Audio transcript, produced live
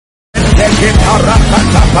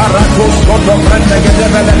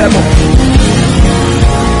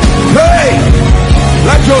Pray.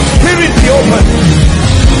 Let your spirit be open.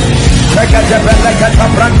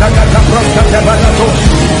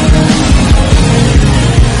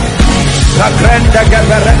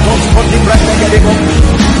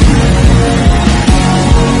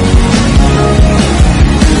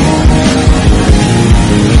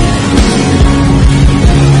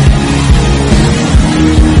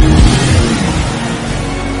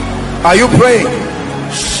 Are you praying?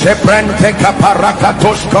 Sebrante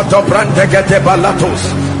kaparakatos kotobrante gete balatos.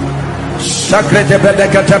 Sakrete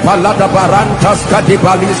belegete balada barantas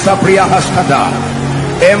kadibalisa priya haskada.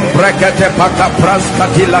 Embrekete pakapras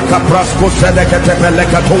kadila kaprasko sedekete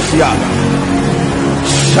belekatosia.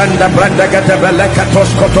 Senda brande gete belekatos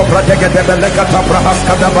kotobrante gete belekata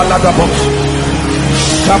prahaskada balada bos.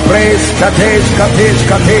 Sapres kates kates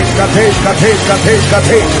kates kates kates kates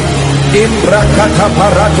kates. Imbrakata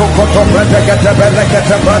parato koto predegete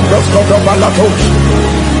belekete brandos koto balatos.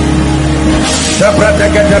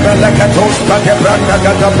 Sebredegete belekatos kate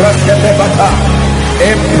brandagata braskete bata.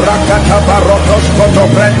 Imbrakata barotos koto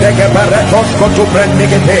predege beretos koto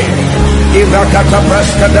brandegete. Imbrakata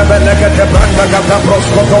braskete belekete brandagata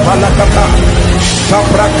broskoto balakata.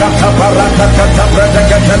 Sabrakata barata kata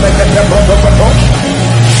predegete belekete brodokotos.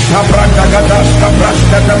 Sabranda gadas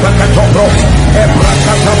kabraska de bakatobros,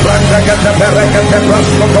 ebrakata branda gata berekete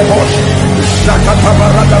brasko dobos, sakata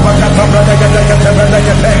barada bakata branda gata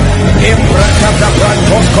berekete, imbrakata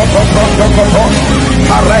brantos koto brondo kotos,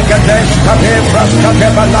 haregedes kate braska de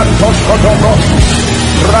balantos kodobros,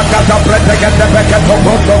 rakata branda gata bekato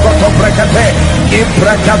brondo koto brekete,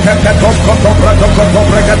 imbrakata katos koto brondo koto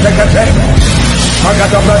brekete kete.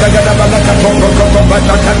 Agada brada gada balaka tombro koto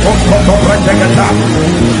bataka koto branda gata.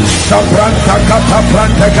 Sabranta kata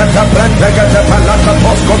branda gata balaka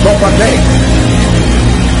koto bate.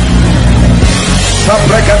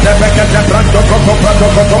 Sabrekata bekata brando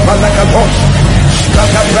koto balaka tos.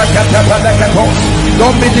 Kata brekata balaka tos.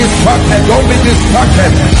 Don't be distracted, don't be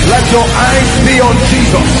distracted. Let your eyes be on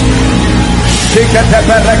Jesus. Sikete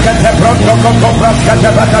berekete brando koto braskate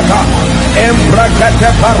bataka. Embrakate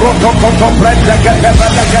paroto koto brendegete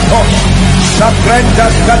beleketos.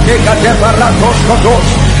 Sabrendas katekate baratos kotos.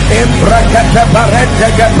 Embrakate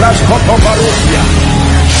barendege braskoto barusia.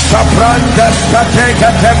 Sabrandas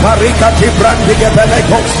katekate barikati brandige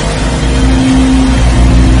belekos.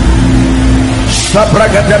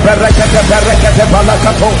 Sabrakate berekete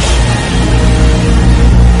balakatos.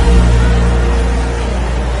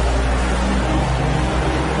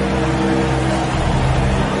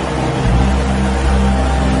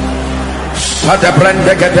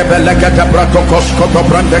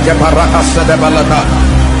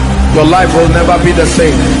 Your life will never be the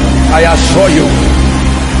same. I assure you,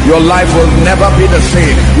 your life will never be the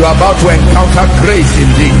same. You are about to encounter grace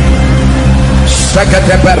indeed.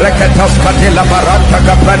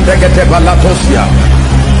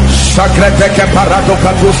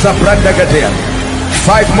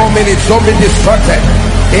 5 more minutes, don't be distracted.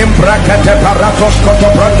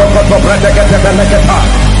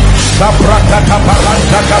 Sabrakata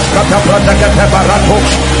baranta kaskata bradagata baratos.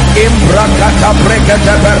 Imbrakata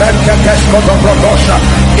brekata baranta kaskoto brodosha.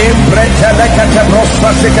 Imbretelekata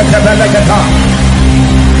brospasikata belegata.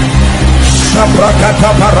 Sabrakata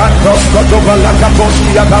barantos koto balakatos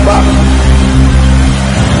yagaba.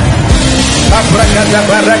 Sabrakata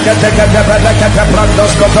barakata kata belegata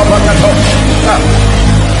brandos koto bakatos.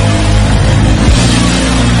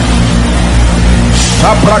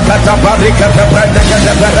 Abrakata barikata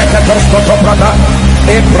bradakata barakatos koto brada.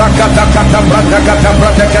 Ebrakata kata bradakata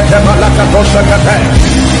bradakata balakatos kata.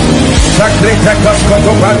 Sakrita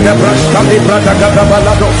koto brada braskali bradakata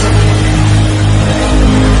balados.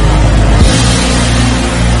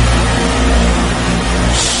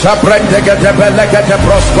 Sabrandakata balakata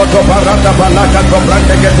broskoto barada balakato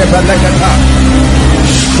bradakata balakata.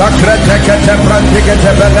 Sakrata kata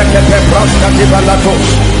bradakata balakata broskati balados.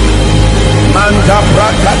 Manda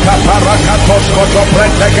brakata parakatos koto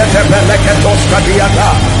brentegete beleketos kadiata.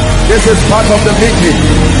 This is part of the meeting.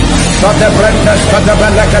 Sate brentes kate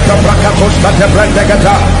belekete brakatos kate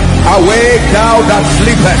brentegeta. Awake thou that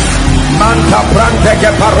sleepest. Manta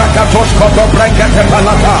brantege parakatos koto brengete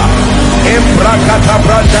palata. Imbrakata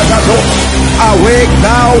brantegatos. Awake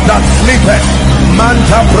thou that sleepest.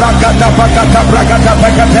 Manta brakata pakata brakata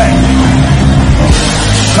pakate.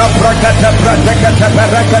 Sabrakata brakata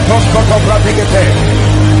barakatos koto brakete.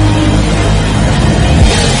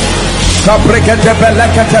 Sabrakata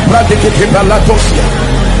balakata brakete balatos.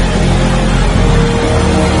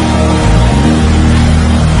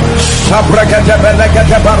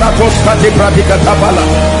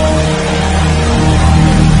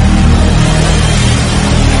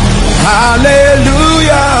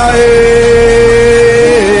 Hallelujah.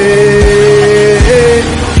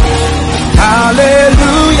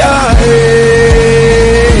 Hallelujah.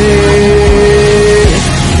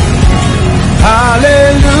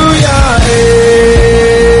 Hallelujah.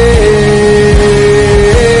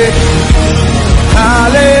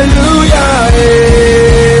 Hallelujah.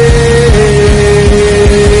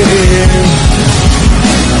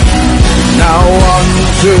 Now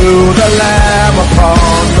unto the Lamb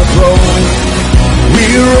upon the throne we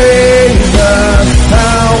raise the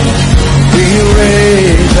sound, we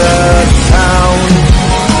raise the sound.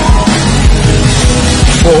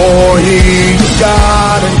 For he is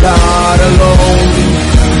God and God alone.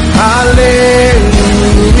 Hallelujah,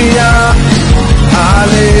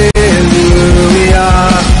 hallelujah.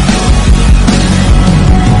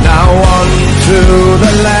 Now unto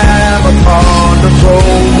the Lamb upon the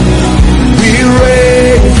throne we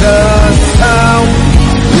raise the sound,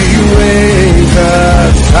 we raise the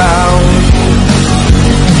sound.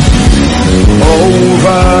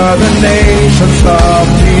 Over the nations of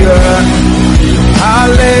the earth.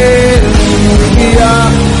 Hallelujah,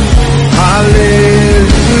 hallelujah,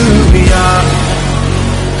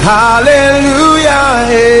 hallelujah,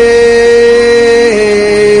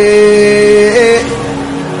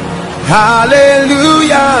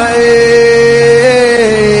 hallelujah,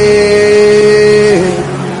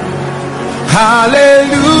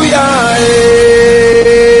 hallelujah,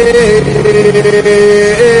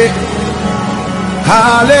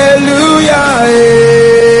 hallelujah.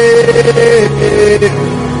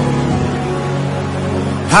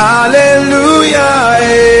 Hallelujah.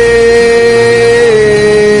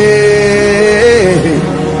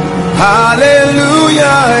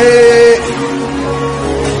 Hallelujah.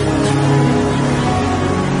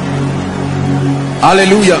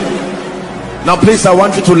 Hallelujah. Now please, I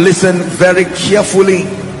want you to listen very carefully,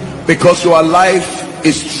 because your life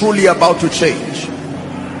is truly about to change.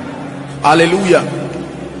 Hallelujah.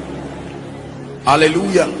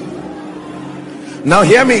 Hallelujah. Now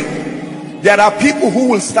hear me. There are people who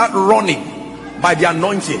will start running by the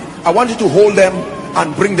anointing. I want you to hold them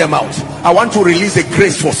and bring them out. I want to release a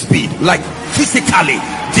grace for speed, like physically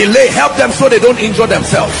delay, help them so they don't injure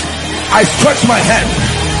themselves. I stretch my hand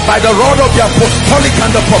by the rod of the apostolic and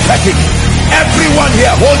the prophetic. Everyone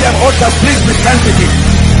here, hold them ushers, please be sensitive.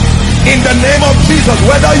 In the name of Jesus,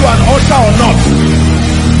 whether you are an usher or not,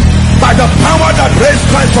 by the power that raised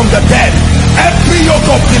Christ from the dead, every yoke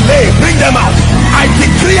of delay, bring them out. I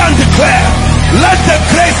decree and declare, let the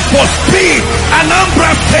grace for speed and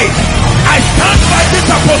State, I stand by this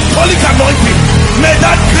apostolic anointing. May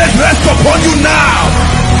that grace rest upon you now.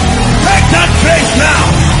 Take that grace now.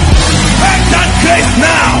 Take that grace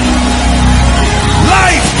now.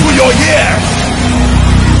 Life to your ears.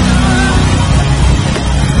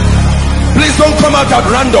 Please don't come out at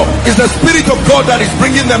random. It's the Spirit of God that is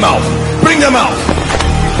bringing them out. Bring them out.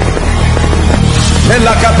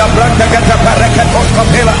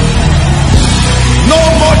 No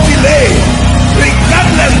more delay.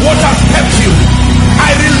 Regardless what has kept you,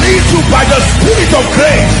 I release you by the Spirit of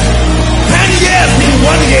grace. 10 years in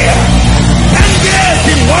 1 year. 10 years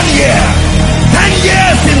in 1 year. 10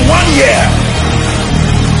 years in 1 year.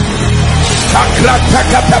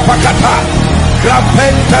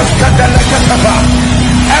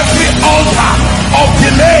 Every altar of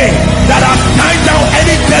delay that has tied down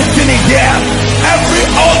any destiny here, every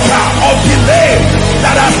altar of delay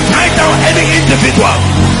that has tied down any individual,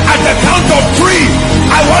 at the count of 3,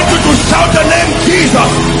 I want you to shout the name Jesus,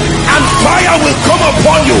 and fire will come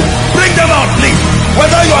upon you. Bring them out, please.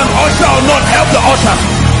 Whether you are an usher or not, help the usher.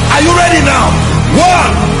 Are you ready now? 1,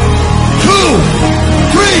 2,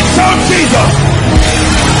 3, shout Jesus.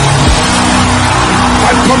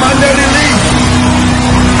 I command a release.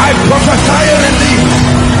 I prophesy a release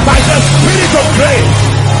by the Spirit of grace.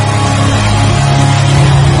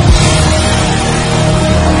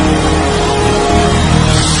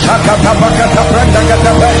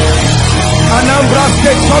 Anambra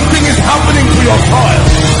State, something is happening to your soil.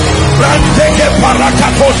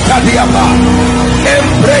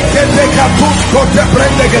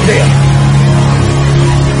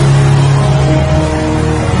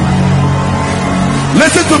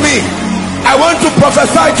 Listen to me. I want to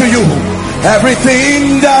prophesy to you.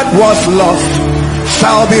 Everything that was lost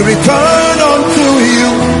shall be returned unto you.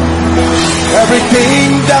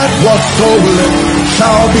 Everything that was stolen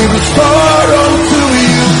shall be restored unto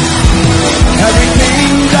you.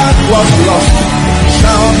 Everything that was lost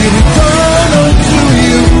shall be returned unto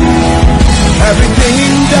you.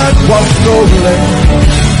 everything that was stolen,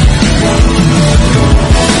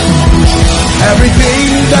 everything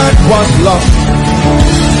that was lost,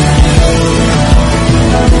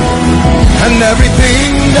 and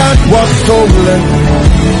everything that was stolen.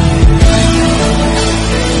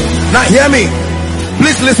 Now hear me,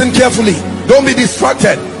 please listen carefully, don't be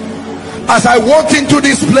distracted. As I walked into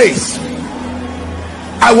this place,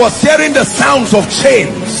 I was hearing the sounds of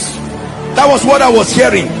chains. That was what I was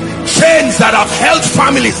hearing. Chains that have held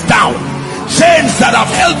families down, chains that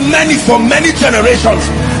have held many for many generations.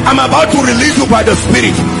 I'm about to release you by the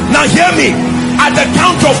Spirit. Now hear me, at the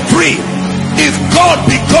count of 3, if God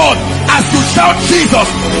be God, as you shout Jesus,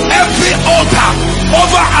 every altar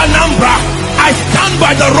over Anambra, I stand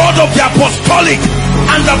by the rod of the apostolic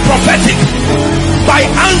and the prophetic, by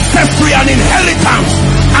ancestry and inheritance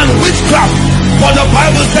and witchcraft. For the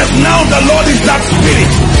Bible says, now the Lord is that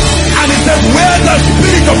Spirit, and it says, where the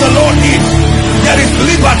Spirit of the Lord is, there is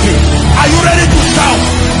liberty. Are you ready to shout?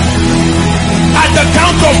 At the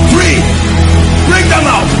count of 3, bring them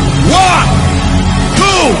out. 1,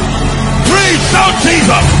 2, 3, shout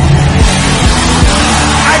Jesus.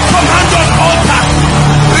 I command those altars,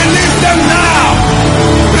 release them now.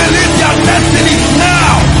 Release their destinies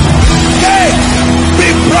now. Gates be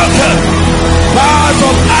broken, bars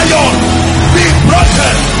of iron be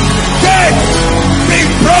broken, gates be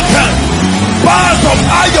broken, bars of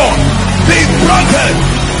iron be broken.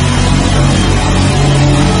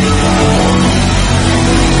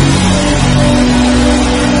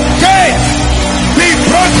 Gates be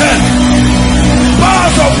broken,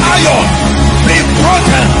 bars of iron be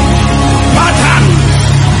broken, pattern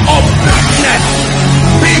of darkness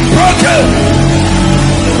be broken.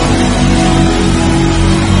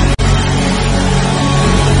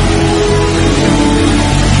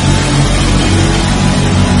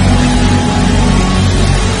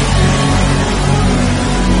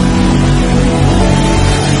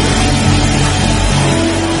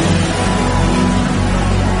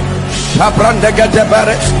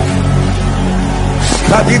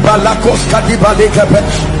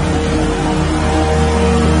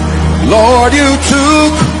 Lord, you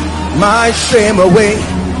took my shame away,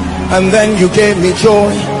 and then you gave me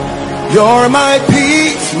joy. You're my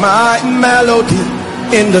peace, my melody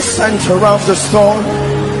in the center of the storm.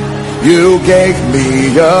 You gave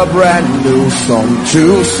me a brand new song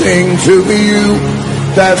to sing to you.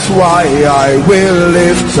 That's why I will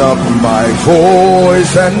lift up my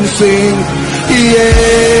voice and sing. Yeah,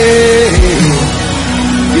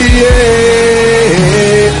 yeah,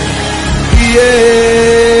 yeah.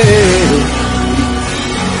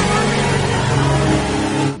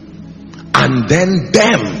 And then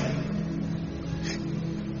them.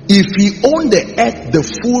 If he owned the earth, the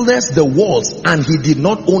fullness, the worlds, and he did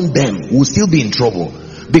not own them, we'll still be in trouble.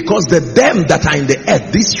 Because the them that are in the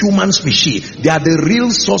earth, this human species, they are the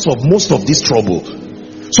real source of most of this trouble.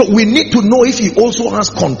 So we need to know if he also has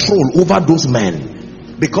control over those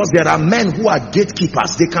men. Because there are men who are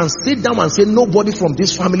gatekeepers. They can sit down and say, nobody from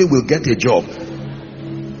this family will get a job.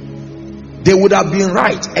 They would have been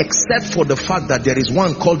right, except for the fact that there is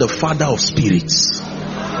one called the Father of Spirits.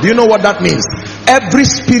 Do you know what that means? Every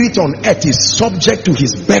spirit on earth is subject to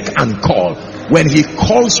his beck and call. When he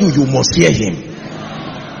calls you, you must hear him.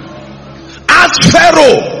 Ask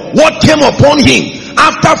Pharaoh what came upon him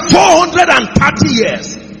after 430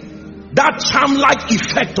 years. That charm-like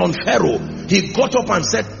effect on Pharaoh. He got up and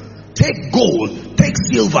said, take gold, take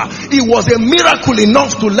silver. It was a miracle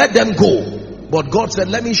enough to let them go. But God said,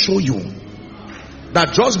 let me show you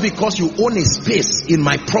that just because you own a space in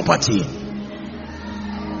my property,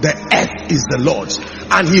 the earth is the Lord's.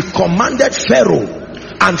 And he commanded Pharaoh,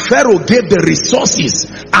 and Pharaoh gave the resources,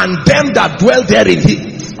 and them that dwell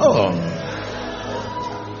therein.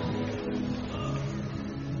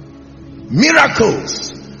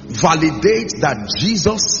 Miracles validate that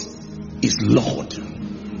Jesus is Lord.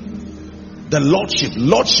 The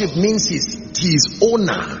lordship means he is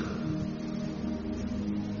owner.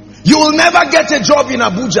 You will never get a job in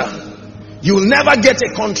Abuja. You will never get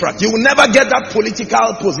a contract. You will never get that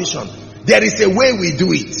political position. There is a way we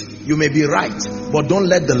do it. You may be right, but don't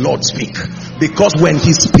let the Lord speak. Because when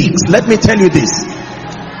he speaks, let me tell you this,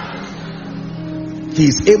 he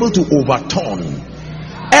is able to overturn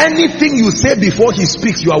anything you say before he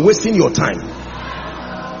speaks. You are wasting your time.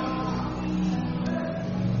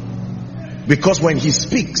 Because when he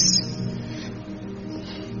speaks,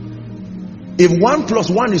 if 1 +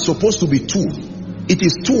 1 is supposed to be 2, it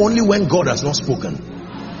is 2 only when God has not spoken.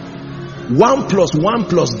 1 + 1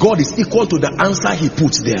 + God is equal to the answer he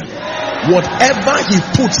puts there. Whatever he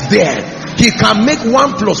puts there, he can make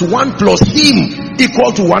 1 + 1 + him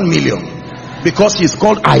equal to 1 million. because he's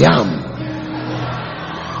called I am.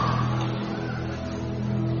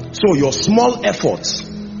 So your small efforts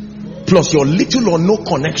plus your little or no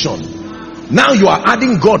connection, now you are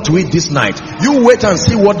adding God to it this night. You wait and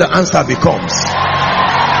see what the answer becomes.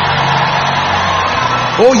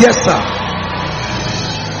 Oh yes, sir.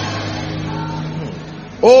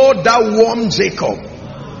 Oh, that warm Jacob,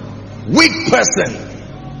 weak person.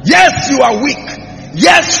 Yes, you are weak.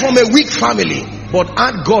 Yes, from a weak family, but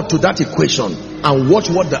add God to that equation and watch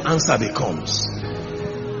what the answer becomes.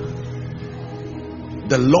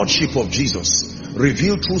 The lordship of Jesus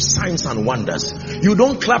revealed through signs and wonders. You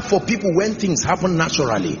don't clap for people when things happen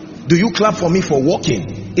naturally. Do you clap for me for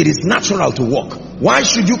walking? It is natural to walk. Why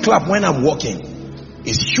should you clap when I'm walking?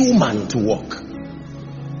 It's human to walk.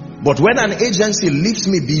 But when an agency lifts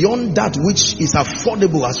me beyond that which is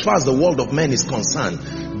affordable as far as the world of men is concerned,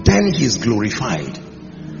 then he is glorified.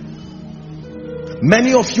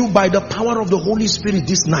 Many of you, by the power of the Holy Spirit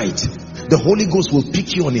this night, the Holy Ghost will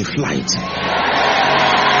pick you on a flight.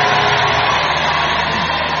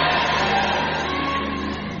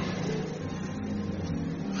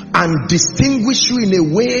 And distinguish you in a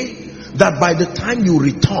way that by the time you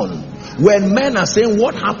return, when men are saying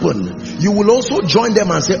what happened, you will also join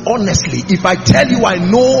them and say, honestly, if I tell you I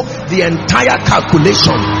know the entire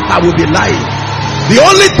calculation, I will be lying. The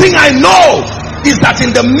only thing I know is that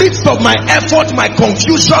in the midst of my effort, my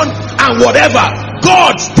confusion and whatever,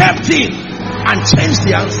 God stepped in and changed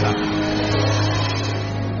the answer.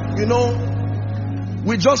 You know,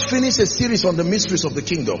 we just finished a series on the mysteries of the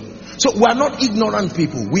kingdom. So we are not ignorant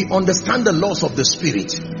people. We understand the laws of the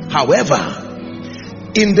spirit. However,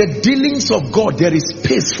 in the dealings of God, there is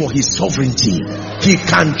space for his sovereignty. He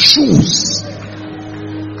can choose.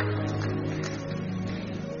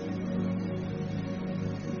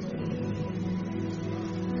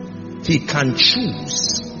 He can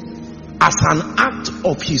choose as an act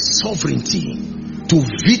of his sovereignty to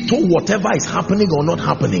veto whatever is happening or not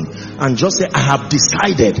happening, and just say, I have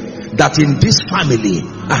decided that in this family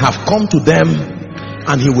I have come to them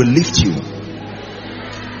and he will lift you.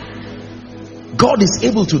 God is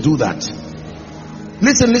able to do that.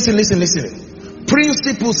 Listen.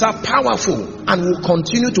 Principles are powerful and will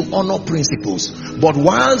continue to honor principles. But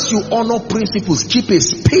whilst you honor principles, keep a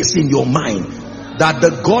space in your mind that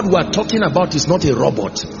the God we are talking about is not a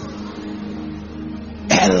robot.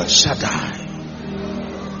 El Shaddai.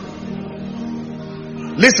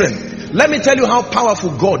 Listen, let me tell you how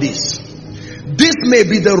powerful God is. This may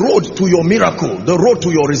be the road to your miracle, the road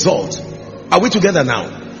to your result. Are we together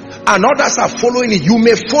now? And others are following it. You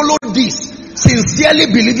may follow this sincerely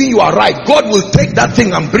believing you are right. God will take that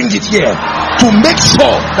thing and bring it here to make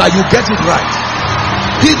sure that you get it right.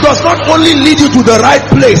 He does not only lead you to the right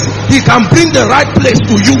place, he can bring the right place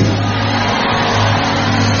to you.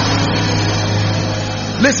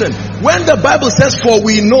 Listen, when the Bible says, for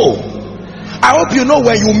we know, I hope you know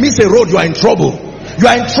when you miss a road, you are in trouble. You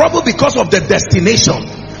are in trouble because of the destination.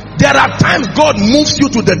 There are times God moves you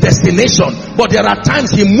to the destination, but there are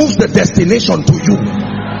times he moves the destination to you.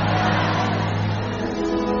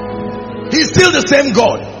 He's still the same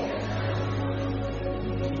God.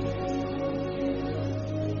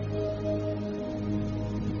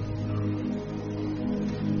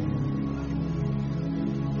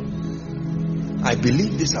 I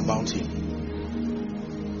believe this about him.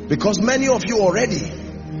 Because many of you already,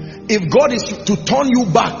 if God is to turn you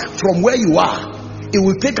back from where you are, it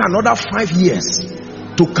will take another 5 years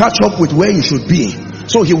to catch up with where you should be.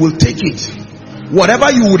 So he will take it.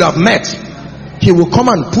 Whatever you would have met, he will come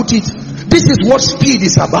and put it. This is what speed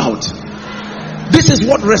is about. This is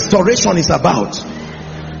what restoration is about.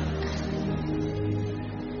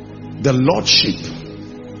 The lordship.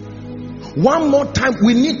 One more time,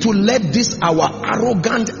 we need to let this our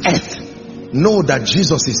arrogant earth know that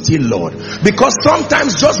Jesus is still Lord. Because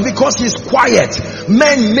sometimes just because he's quiet,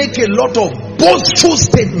 men make a lot of boastful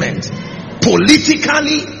statements,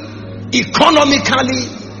 politically, economically.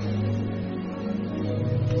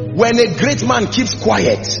 When a great man keeps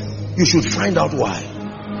quiet, you should find out why.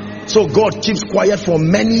 So God keeps quiet for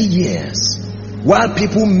many years while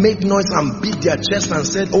people make noise and beat their chest and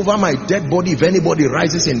said, over my dead body if anybody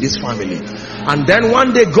rises in this family. And then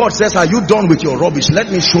one day God says, are you done with your rubbish?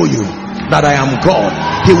 Let me show you that I am God.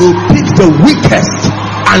 He will pick the weakest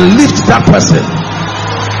and lift that person.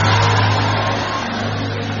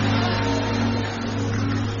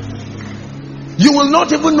 You will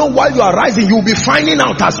not even know while you are rising. You will be finding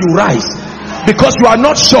out as you rise, because you are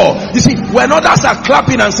not sure. You see, when others are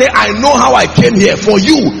clapping and say, I know how I came here, for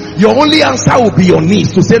you, your only answer will be your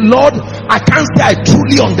knees to say, Lord, I can't say I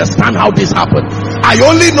truly understand how this happened. I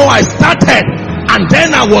only know I started and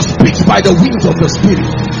then I was picked by the wings of the Spirit.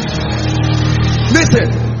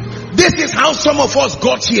 Listen, this is how some of us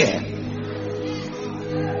got here.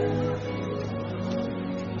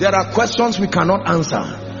 There are questions we cannot answer.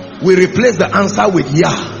 We replace the answer with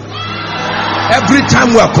yeah. Every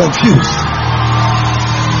time we are confused.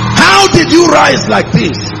 How did you rise like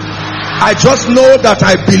this? I just know that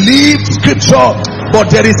I believe scripture, but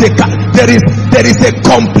there is a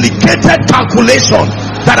complicated calculation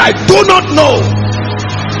that I do not know.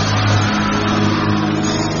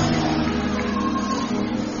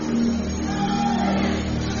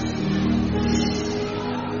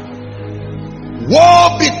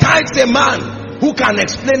 Woe betides a man who can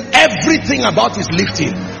explain everything about his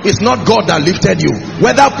lifting. It's not God that lifted you.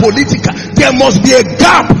 Whether political, there must be a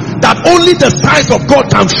gap that only the size of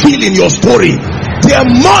God can fill in your story. There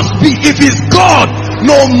must be, if it's God,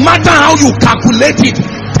 no matter how you calculate it,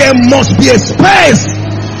 there must be a space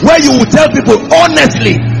where you will tell people,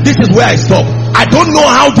 honestly, this is where I stop. I don't know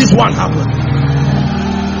how this one happened.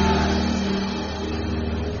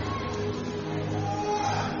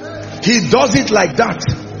 He does it like that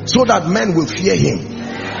so that men will fear him.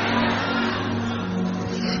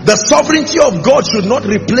 The sovereignty of God should not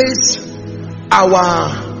replace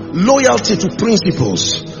our loyalty to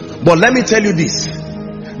principles. But let me tell you this,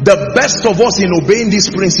 the best of us in obeying these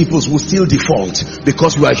principles will still default,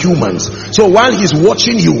 because we are humans. So while he's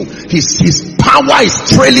watching you, his power is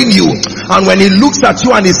trailing you, and when he looks at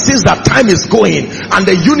you and he sees that time is going and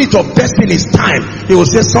the unit of destiny is time, he will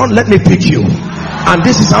say, son, let me pick you. And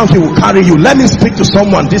this is how he will carry you. Let me speak to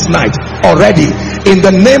someone this night already. In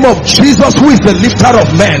the name of Jesus, who is the lifter of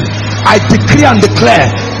men, I decree and declare,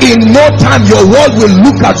 in no time your world will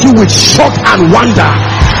look at you with shock and wonder.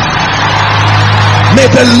 May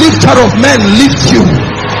the lifter of men lift you.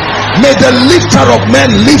 May the lifter of men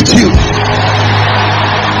lift you.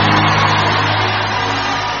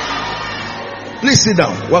 Please sit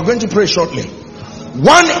down. We are going to pray shortly.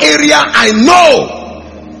 One area I know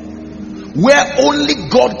where only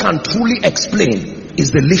God can truly explain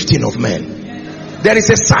is the lifting of men. There is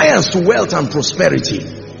a science to wealth and prosperity.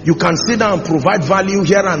 You can sit down and provide value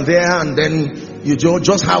here and there, and then you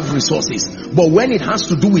just have resources. But when it has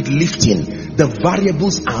to do with lifting, the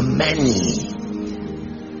variables are many.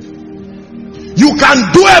 You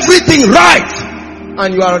can do everything right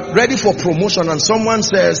and you are ready for promotion, and someone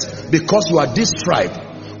says, because you are this tribe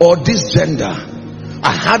or this gender,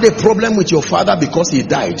 I had a problem with your father because he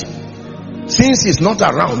died. Since he's not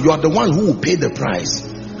around, you are the one who will pay the price.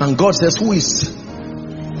 And God says, who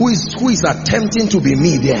is attempting to be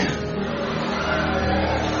me there?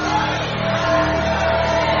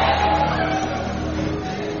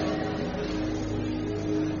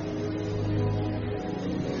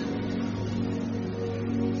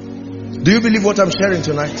 Do you believe what I'm sharing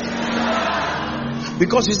tonight?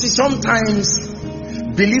 Because you see, sometimes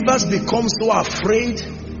believers become so afraid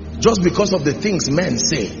just because of the things men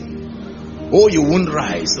say. Oh, you won't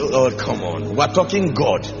rise. Oh, come on. We're talking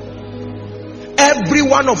God. Every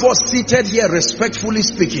one of us seated here, respectfully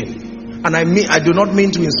speaking, and I do not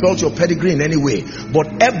mean to insult your pedigree in any way,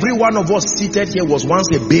 but every one of us seated here was once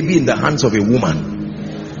a baby in the hands of a woman.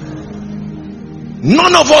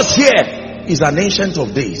 None of us here is an ancient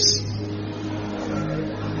of days.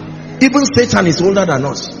 Even Satan is older than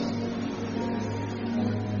us.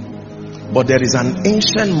 But there is an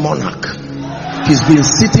ancient monarch. He's been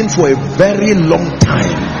sitting for a very long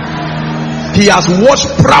time. He has watched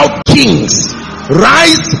proud kings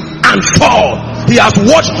rise and fall. He has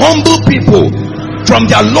watched humble people from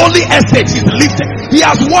their lowly estates lifted. He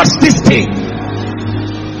has watched this thing.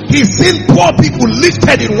 He's seen poor people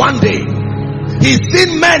lifted in one day. He's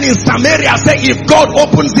seen men in Samaria say, if God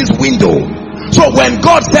opens this window. So when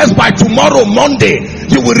God says by tomorrow, Monday,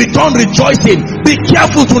 you will return rejoicing, be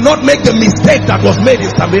careful to not make the mistake that was made in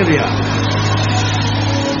Samaria.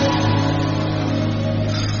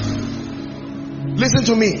 Listen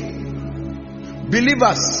to me,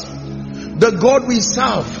 believers. The God we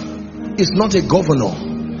serve is not a governor.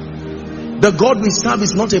 The God we serve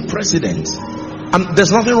is not a president.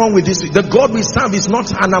 There's nothing wrong with this. The God we serve is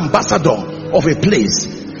not an ambassador of a place.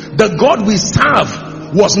 The God we serve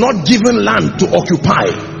was not given land to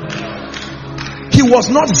occupy. He was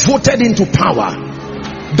not voted into power.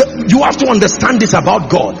 You have to understand this about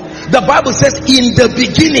God. The Bible says in the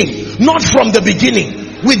beginning, not from the beginning.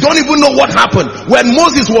 We don't even know what happened. When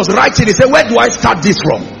Moses was writing, he said, where do I start this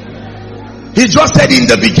from? He just said in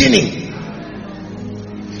the beginning.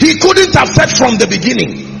 He couldn't have said from the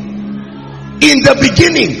beginning. In the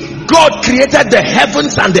beginning, God created the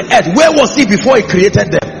heavens and the earth. Where was he before he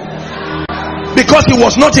created them? Because he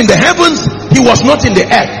was not in the heavens, he was not in the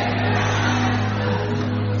earth.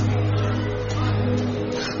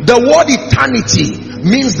 The word eternity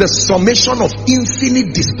means the summation of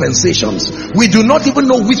infinite dispensations. We do not even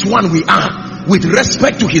know which one we are with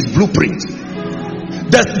respect to his blueprint.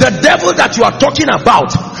 The devil that you are talking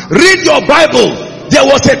about, read your Bible. There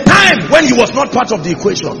was a time when he was not part of the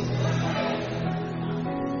equation.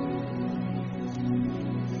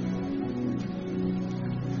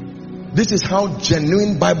 This is how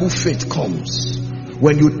genuine Bible faith comes.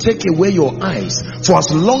 When you take away your eyes, for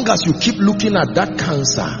as long as you keep looking at that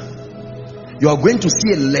cancer, you are going to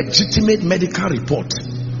see a legitimate medical report.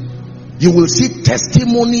 You will see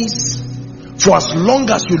testimonies. For as long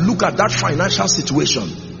as you look at that financial situation,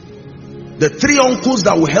 the 3 uncles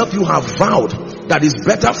that will help you have vowed that it's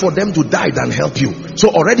better for them to die than help you. So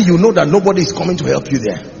already you know that nobody is coming to help you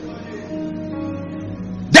there.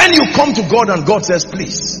 Then you come to God and God says,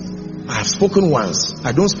 please, I have spoken once,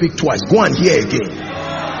 I don't speak twice, go and hear again.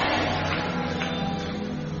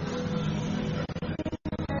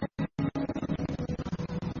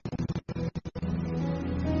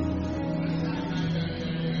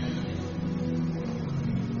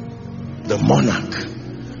 The monarch.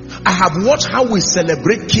 I have watched how we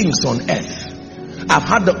celebrate kings on earth. I've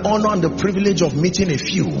had the honor and the privilege of meeting a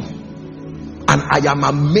few, and I am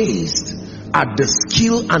amazed at the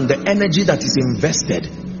skill and the energy that is invested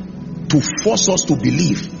to force us to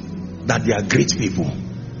believe that they are great people.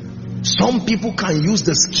 Some people can use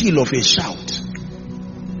the skill of a shout,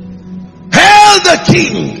 hail the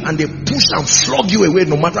king, and they push and flog you away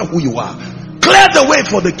no matter who you are. Clear the way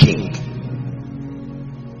for the king.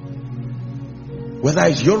 Whether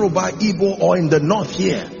it's Yoruba, Igbo, or in the north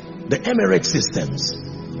here, the Emirate systems,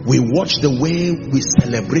 we watch the way we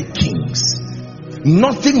celebrate kings.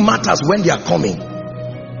 Nothing matters when they are coming.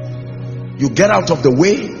 You get out of the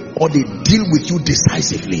way, or they deal with you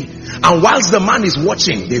decisively. And whilst the man is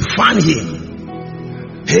watching, they fan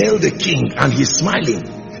him. Hail the king, and he's smiling.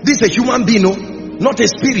 This is a human being, no? Not a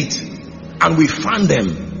spirit. And we fan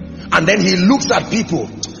them. And then he looks at people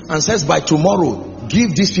and says, by tomorrow,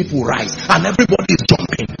 give these people rice. And everybody is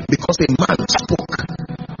jumping because a man spoke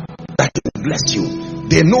that he will bless you.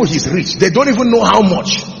 They know he's rich. They don't even know how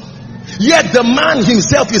much. Yet the man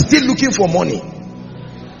himself is still looking for money.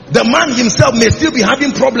 The man himself may still be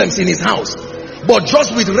having problems in his house, but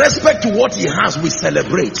just with respect to what he has, we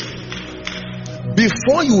celebrate.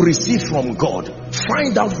 Before you receive from God,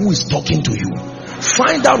 find out who is talking to you.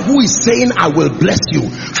 Find out who is saying, I will bless you.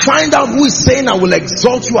 Find out who is saying, I will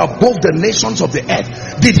exalt you above the nations of the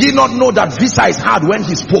earth. Did he not know that visa is hard when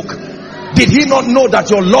he spoke? Did he not know that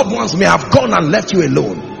your loved ones may have gone and left you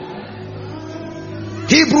alone?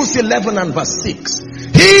 Hebrews 11 and verse 6.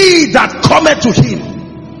 He that cometh to him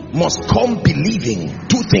must come believing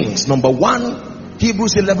 2 things. Number 1,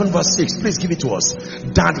 Hebrews 11 verse 6. Please give it to us.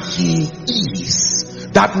 That he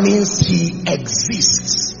is. That means he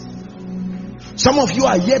exists. Some of you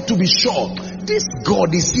are yet to be sure, this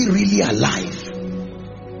God, is he really alive?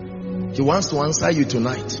 He wants to answer you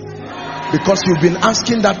tonight, because you've been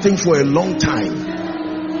asking that thing for a long time.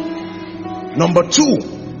 Number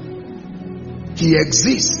 2, he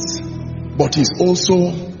exists, but he's also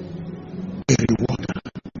a rewarder.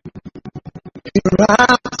 He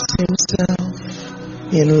wraps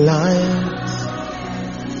himself in light,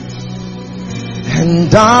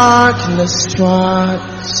 and darkness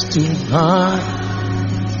tries to hide.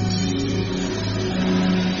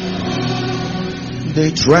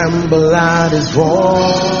 They tremble at his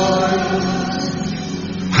voice.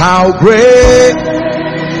 How great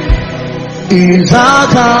is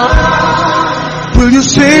our God? Will you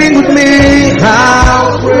sing with me?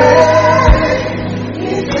 How great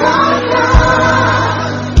is our God?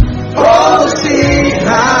 Oh, see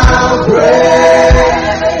how great,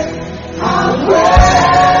 how great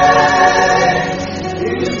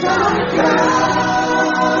is our God.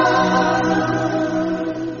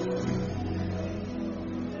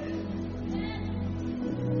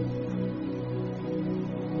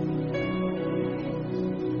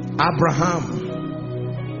 Abraham,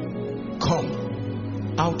 come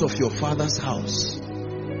out of your father's house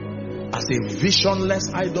as a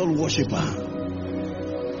visionless idol worshiper.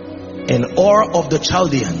 In Ur of the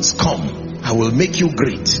Chaldeans, come, I will make you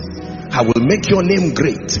great. I will make your name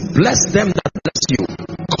great. Bless them that bless you,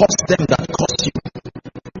 curse them that curse you.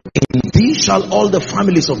 In thee shall all the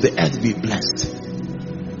families of the earth be blessed.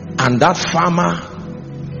 And that farmer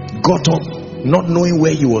got up, not knowing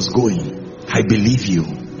where he was going. I believe you.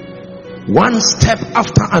 One step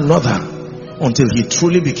after another, until he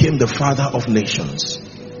truly became the father of nations.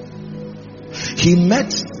 He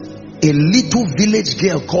met a little village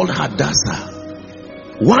girl called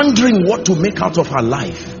Hadassah, wondering what to make out of her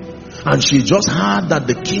life. And she just heard that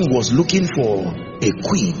the king was looking for a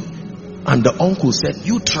queen. And the uncle said,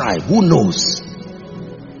 you try, who knows?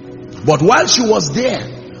 But while she was there,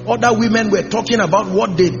 other women were talking about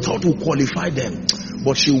what they thought would qualify them.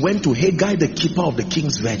 But she went to Haggai, the keeper of the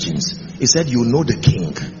king's virgins. He said, you know the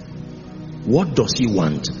king. What does he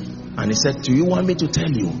want? And he said, do you want me to tell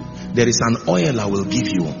you? There is an oil I will give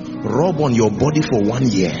you. Rub on your body for 1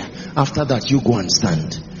 year. After that, you go and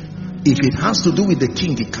stand. If it has to do with the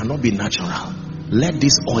king, it cannot be natural. Let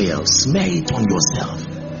this oil, smear it on yourself.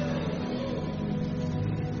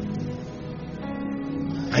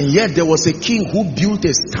 And yet there was a king who built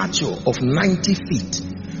a statue of 90 feet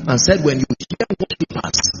and said, when you hear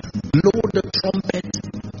worshippers blow the trumpet,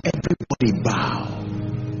 everybody bow.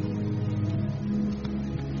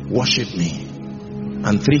 Worship me.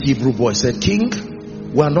 And 3 Hebrew boys said, king,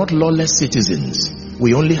 we are not lawless citizens.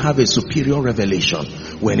 We only have a superior revelation.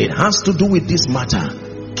 When it has to do with this matter,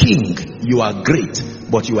 king, you are great,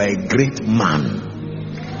 but you are a great man.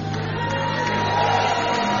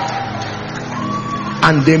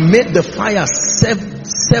 And they made the fire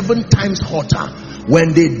seven times hotter.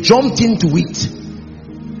 When they jumped into it,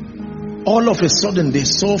 all of a sudden they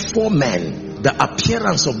saw 4 men. The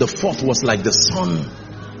appearance of the 4th was like the Son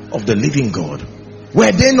of the living God.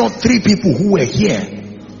 Were they not 3 people who were here?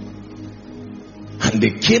 And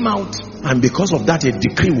they came out, and because of that a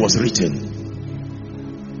decree was written.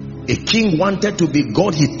 A king wanted to be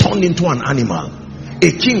God, he turned into an animal.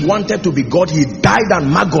 A king wanted to be God, he died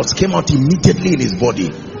and maggots came out immediately in his body.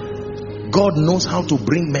 God knows how to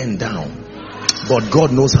bring men down, but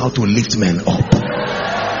God knows how to lift men up.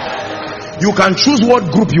 You can choose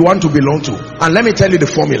what group you want to belong to, and let me tell you the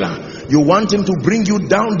formula. You want him to bring you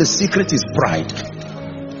down, the secret is pride.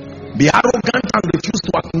 Be arrogant and refuse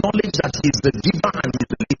to acknowledge that he is the giver and he is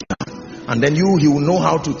the lifter, and then he will know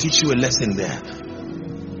how to teach you a lesson there.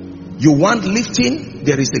 You want lifting?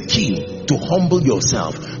 There is a key: to humble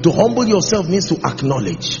yourself. To humble yourself means to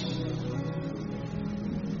acknowledge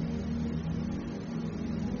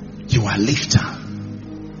you are a lifter.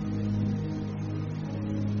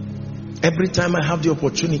 Every time I have the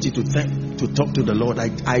opportunity to talk to the Lord,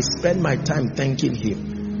 I spend my time thanking him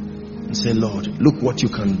and say, Lord, look what you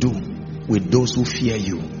can do with those who fear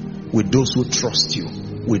you, with those who trust you,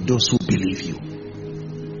 with those who believe you.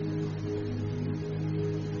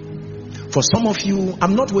 For some of you,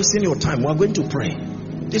 I'm not wasting your time. We're going to pray.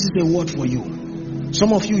 This is a word for you.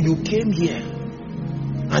 Some of you, you came here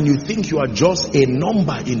and you think you are just a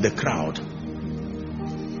number in the crowd.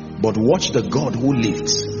 But watch the God who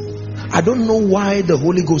lifts. I don't know why the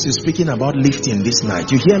Holy Ghost is speaking about lifting this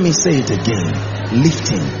night. You hear me say it again.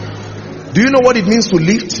 Lifting. Do you know what it means to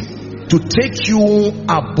lift? To take you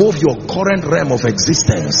above your current realm of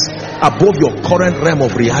existence, above your current realm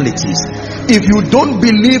of realities. If you don't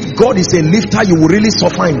believe God is a lifter, you will really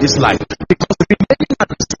suffer in this life, because remaining at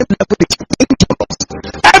the same level is dangerous.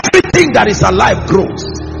 Everything that is alive grows.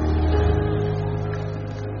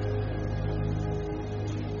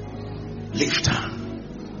 Lifter.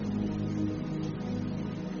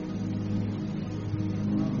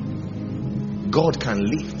 God can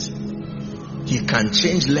lift. He can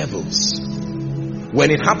change levels. When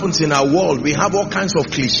it happens in our world, we have all kinds of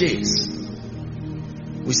cliches.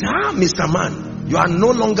 We say, Mr. Man, you are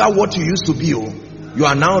no longer what you used to be. You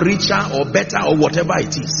are now richer or better or whatever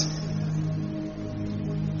it is.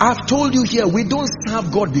 I've told you here, we don't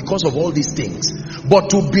serve God because of all these things. But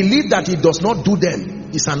to believe that he does not do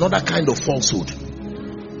them is another kind of falsehood.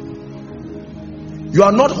 You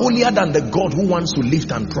are not holier than the God who wants to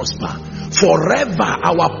lift and prosper. Forever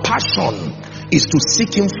our passion is to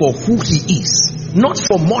seek him for who he is, not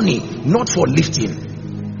for money, not for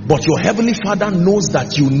lifting. But your heavenly Father knows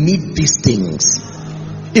that you need these things.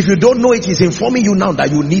 If you don't know it, he's informing you now that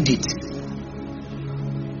you need it.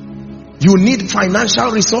 You need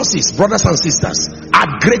financial resources, brothers and sisters,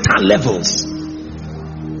 at greater levels.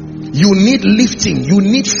 You need lifting. You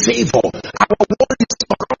need favor. Our world is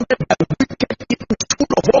surrounded by wicked people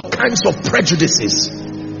full of all kinds of prejudices.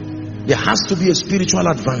 There has to be a spiritual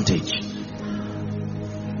advantage.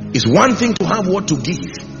 It's one thing to have what to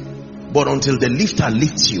give, but until the lifter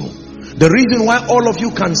lifts you. The reason why all of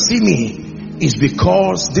you can see me is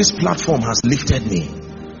because this platform has lifted me.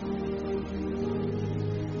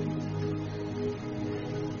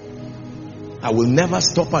 I will never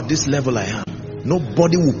stop at this level I am.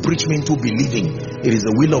 Nobody will preach me into believing it is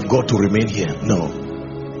the will of God to remain here. No.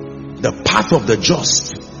 The path of the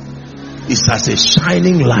just is as a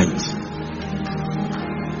shining light.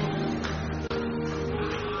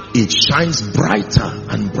 It shines brighter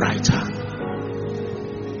and brighter.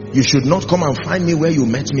 You should not come and find me where you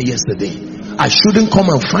met me yesterday. I shouldn't come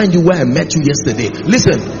and find you where I met you yesterday.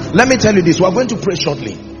 Listen, Let me tell you this, we are going to pray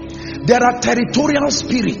shortly. There are territorial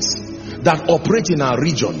spirits that operate in our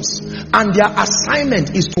regions, and their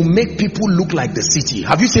assignment is to make people look like the city.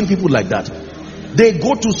 Have you seen people like that? They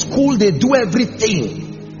go to school, they do everything,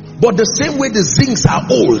 but the same way the zincs are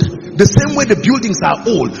old, the same way the buildings are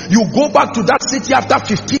old, you go back to that city after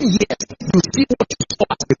 15 years, you see what you saw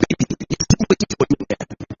as a baby. It's still waiting for you there.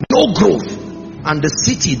 No growth. And the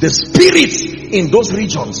city, the spirits in those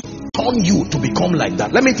regions turn you to become like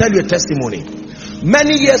that. Let me tell you a testimony.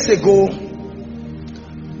 Many years ago,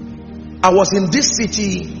 I was in this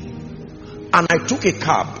city and I took a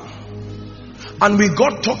cab, and we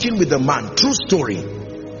got talking with the man. True story.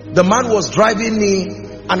 The man was driving me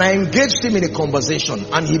and I engaged him in a conversation,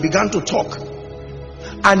 and he began to talk,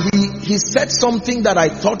 and he said something that I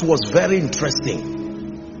thought was very interesting.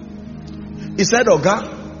 He said,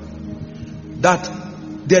 Oga, that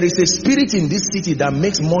there is a spirit in this city that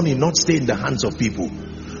makes money not stay in the hands of people.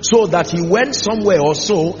 So that he went somewhere or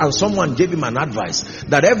so, and someone gave him an advice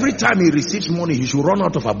that every time he receives money, he should run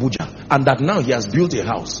out of Abuja, and that now he has built a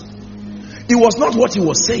house. It was not what he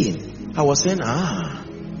was saying. I was saying,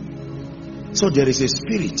 so there is a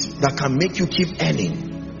spirit that can make you keep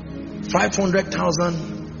earning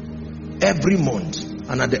 500,000 every month,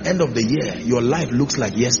 and at the end of the year, your life looks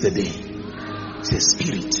like yesterday. It's a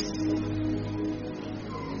spirit.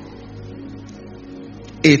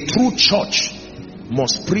 A true church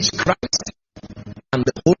must preach Christ and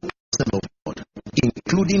the whole counsel of God,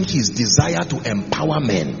 including his desire to empower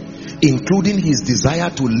men, including his desire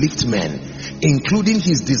to lift men, including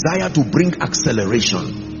his desire to bring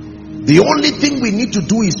acceleration. The only thing we need to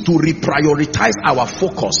do is to reprioritize our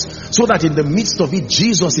focus, so that in the midst of it,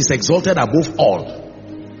 Jesus is exalted above all.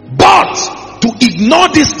 But to ignore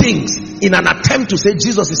these things in an attempt to say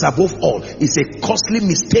Jesus is above all is a costly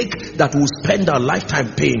mistake that we'll spend our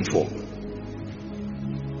lifetime paying for.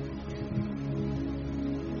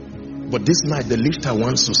 But this night, the lifter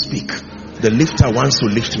wants to speak. The lifter wants to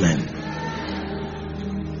lift men.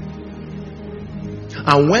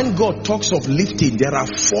 And when God talks of lifting, there are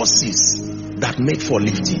forces that make for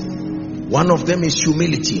lifting. One of them is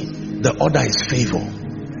humility. The other is favor.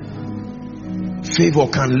 Favor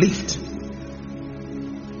can lift.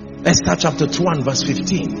 Esther chapter 2 and verse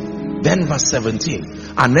 15. Then verse 17.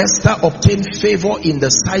 And Esther obtained favor in the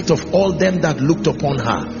sight of all them that looked upon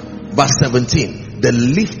her. Verse 17. The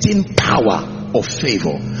lifting power of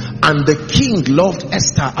favor. And the king loved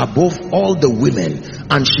Esther above all the women,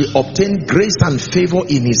 and she obtained grace and favor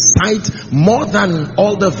in his sight more than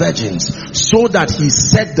all the virgins, so that he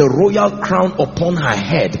set the royal crown upon her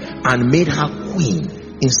head and made her queen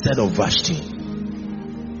instead of Vashti.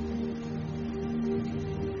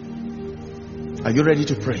 Are you ready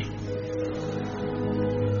to pray?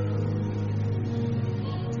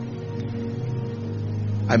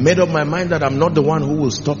 I made up my mind that I'm not the one who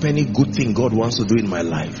will stop any good thing God wants to do in my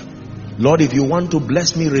life. Lord, if you want to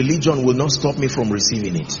bless me, religion will not stop me from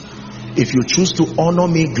receiving it. If you choose to honor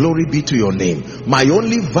me, glory be to your name. My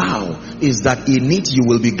only vow is that in it you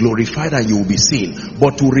will be glorified and you will be seen.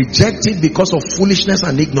 But to reject it because of foolishness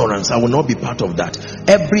and ignorance, I will not be part of that.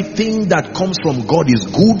 Everything that comes from God is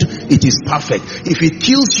good, it is perfect. If it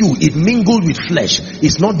kills you, it mingled with flesh.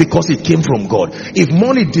 It's not because it came from God. If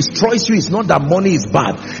money destroys you, it's not that money is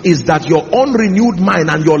bad. It's that your unrenewed mind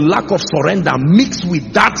and your lack of surrender mixed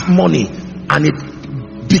with that money, and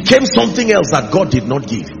it became something else that God did not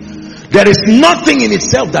give. There is nothing in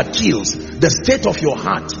itself that kills. The state of your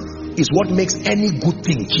heart is what makes any good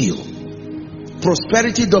thing kill.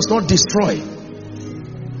 Prosperity does not destroy.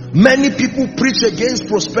 Many people preach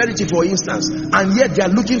against prosperity, for instance, and yet they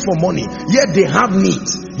are looking for money, yet they have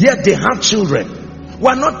needs, yet they have children.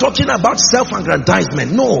 We are not talking about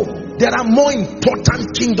self-aggrandizement. No, there are more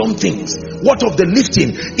important kingdom things. What of the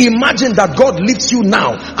lifting? Imagine that God lifts you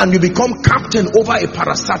now and you become captain over a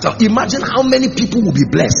parastatal. Imagine how many people will be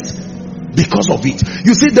blessed because of it.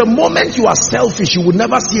 You see, the moment you are selfish, you will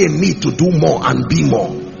never see a need to do more and be more.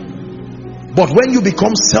 But when you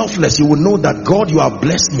become selfless, you will know that God, you have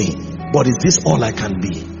blessed me, but is this all I can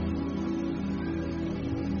be?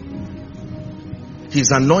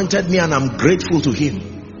 He's anointed me and I'm grateful to him.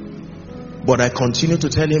 But I continue to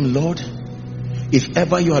tell him, Lord, if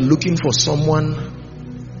ever you are looking for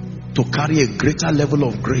someone to carry a greater level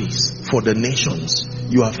of grace for the nations,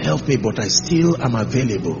 you have helped me, but I still am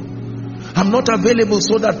available. I'm not available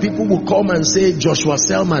so that people will come and say, Joshua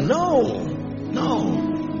Selman. No.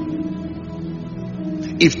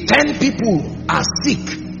 If 10 people are sick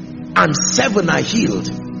and 7 are healed,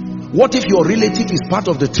 what if your relative is part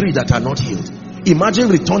of the 3 that are not healed? Imagine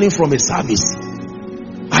returning from a service.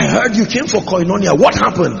 I heard you came for koinonia. What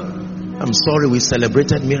happened? I'm sorry, we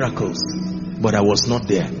celebrated miracles, but I was not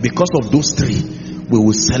there. Because of those three, we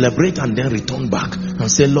will celebrate and then return back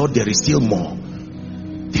and say, Lord, there is still more.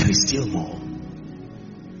 There is still more.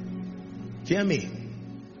 Hear me.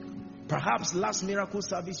 Perhaps last miracle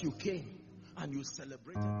service you came and you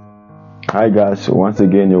celebrated. Hi guys, so once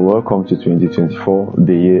again you're welcome to 2024,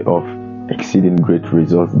 the year of exceeding great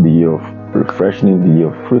results, the year of refreshing, the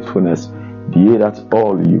year of fruitfulness, the year that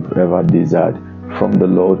all you've ever desired from the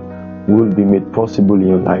Lord will be made possible in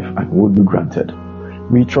your life and will be granted.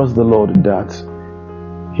 We trust the Lord that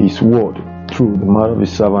His word through the mouth of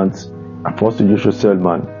His servant Apostle Joshua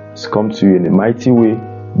Selman has come to you in a mighty way.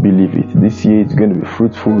 Believe it. This year is going to be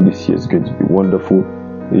fruitful. This year is going to be wonderful.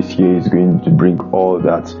 This year is going to bring all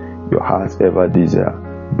that your heart ever desire,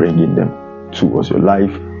 bringing them towards your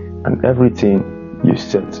life, and everything you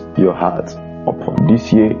set your heart upon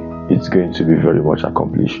this year is going to be very much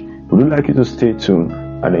accomplished. Would you like you to stay tuned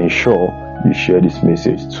and ensure you share this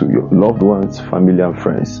message to your loved ones, family and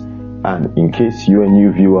friends? And in case you're a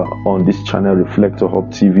new viewer on this channel, Reflector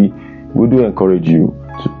Hub TV, we do encourage you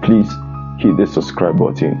to please hit the subscribe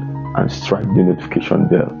button and strike the notification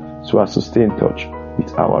bell so as to stay in touch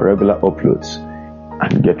with our regular uploads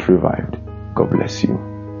and get revived. God bless you.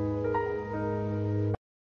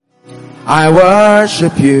 I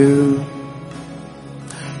worship you.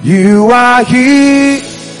 You are here,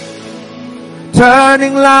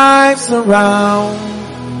 turning lives around.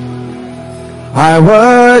 I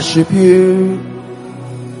worship you.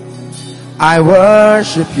 I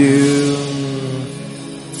worship you.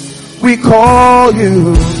 We call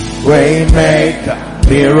you Waymaker,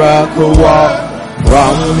 Miracle Worker,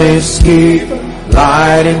 Promise Keeper,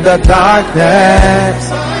 Light in the darkness.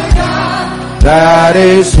 That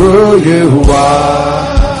is who you are.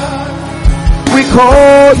 We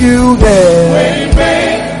call you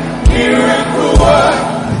Waymaker, Miracle Worker,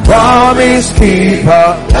 Promise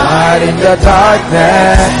Keeper, Light in the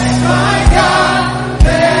darkness.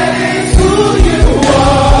 That is who you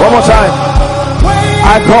are. One more time.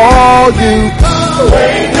 I call you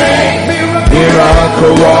Waymaker,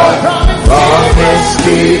 Miracle Worker, Promise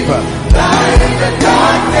Keeper, Light in the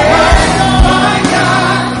darkness. My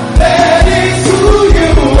God, that is who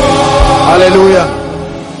you are. Hallelujah.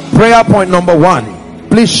 Prayer point number 1.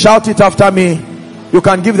 Please shout it after me. You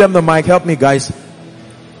can give them the mic. Help me, guys.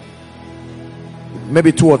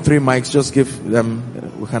 Maybe 2 or 3 mics. Just give them.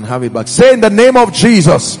 We can have it back. Say, in the name of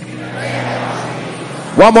Jesus.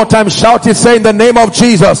 One more time, shout it. Say, in the name of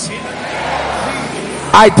Jesus,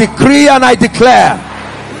 I decree and I declare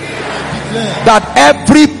that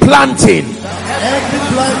every planting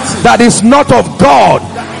that is not of God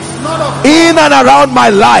in and around my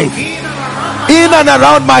life, in and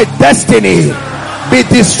around my destiny, be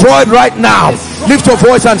destroyed right now. Lift your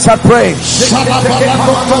voice and start praying. Are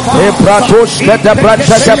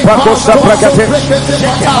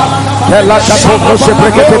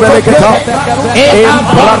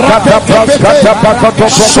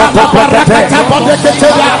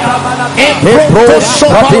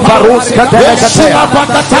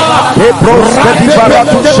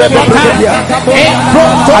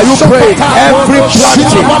you praying? Every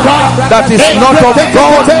planting that is not of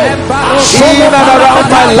God in and around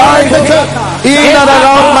my life, in and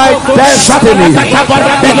around my destiny,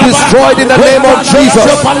 be destroyed in the name of Jesus.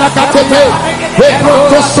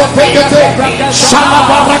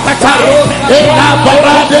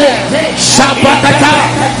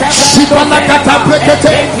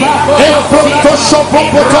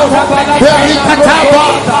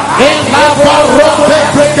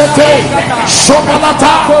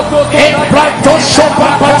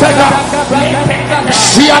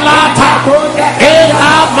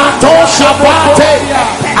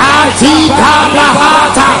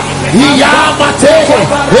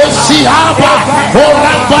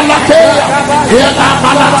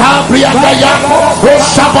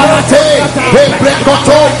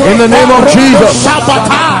 In the name of Jesus.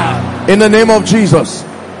 In the name of Jesus.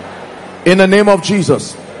 In the name of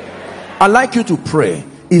Jesus. I'd like you to pray.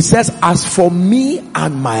 It says, as for me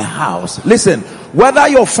and my house. Listen, whether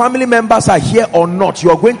your family members are here or not, you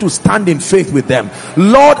are going to stand in faith with them.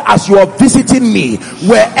 Lord, as you are visiting me,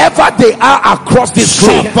 wherever they are across this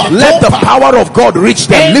globe, let the power of God reach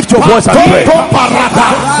them. Lift your voice and pray. Lift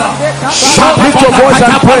your voice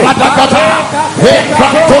and pray.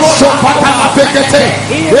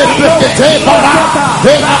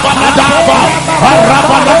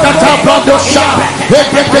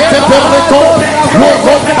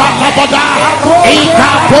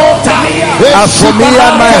 As for me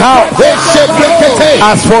and my house,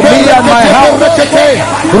 as for me and my house,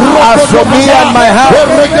 as for me and my house,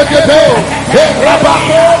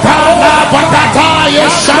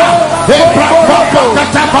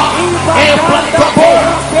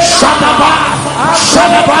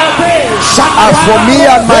 As for me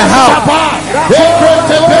and my house,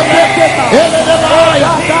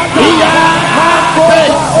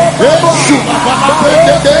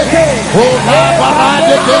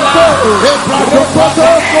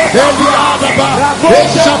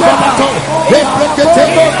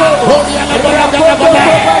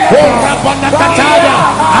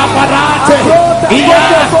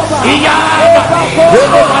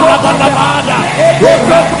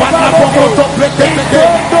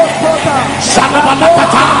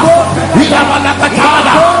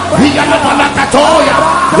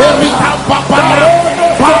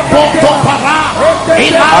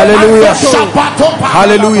 hallelujah,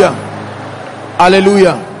 hallelujah,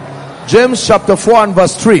 hallelujah. James chapter 4 and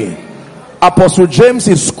verse 3. Apostle James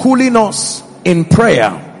is schooling us in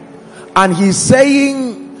prayer, and he's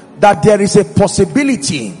saying that there is a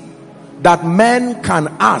possibility that men can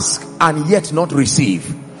ask and yet not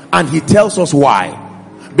receive. And he tells us why.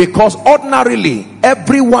 Because ordinarily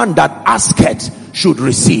everyone that asketh should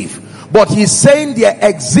receive. But he's saying there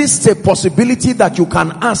exists a possibility that you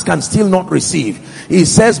can ask and still not receive. He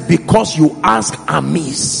says because you ask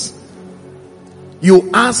amiss.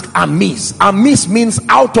 You ask amiss. Amiss means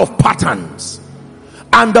out of patterns.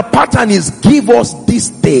 And the pattern is give us this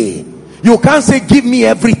day. You can't say give me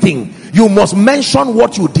everything. You must mention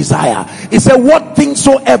what you desire. He said, what things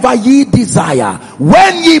soever ye desire,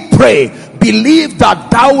 when ye pray, believe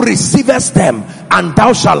that thou receivest them, and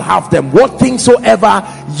thou shalt have them. What things soever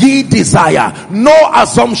ye desire. No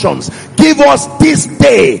assumptions. Give us this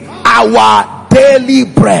day our daily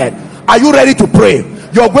bread. Are you ready to pray?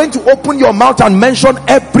 You're going to open your mouth and mention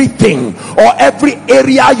everything or every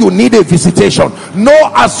area you need a visitation. No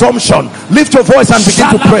assumption. Lift your voice and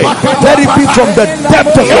begin to pray. Let it be from the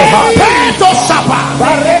depth of your heart.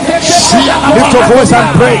 Lift your voice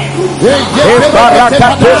and pray.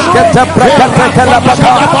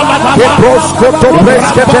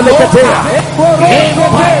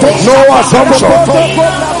 No assumption.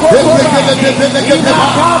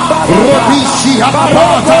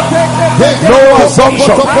 No assumption.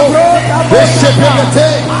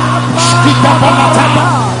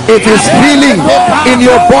 It is healing in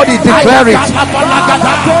your body, declare it.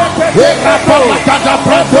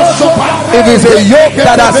 It is a yoke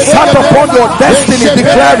that has sat upon your destiny,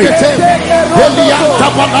 declare it.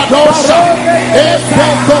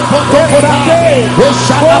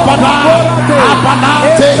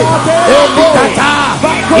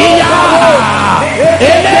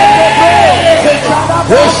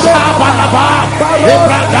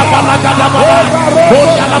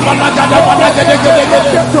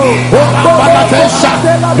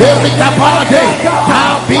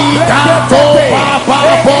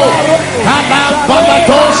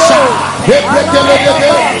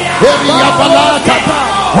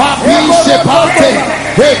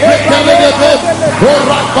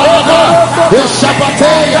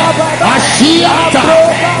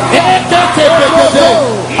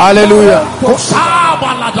 Hallelujah.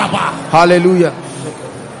 Hallelujah.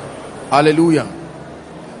 Hallelujah.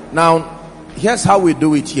 Now, here's how we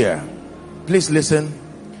do it here. Please listen.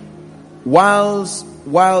 Whilst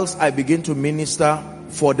I begin to minister,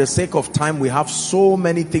 for the sake of time, we have so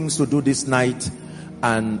many things to do this night,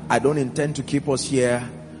 and I don't intend to keep us here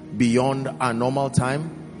beyond our normal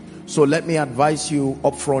time. So let me advise you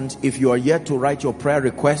up front, if you are yet to write your prayer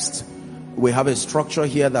request, we have a structure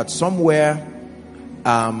here that somewhere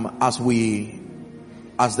as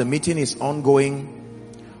the meeting is ongoing,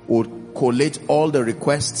 we'll collate all the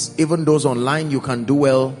requests. Even those online, you can do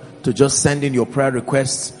well to just send in your prayer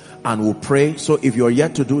requests and we'll pray. So if you're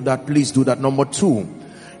yet to do that, please do that. Number two,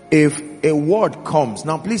 if a word comes,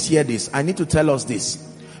 now please hear this, I need to tell us this.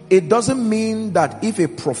 It doesn't mean that if a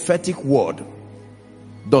prophetic word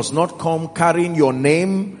does not come carrying your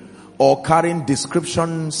name or carrying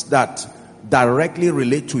descriptions that directly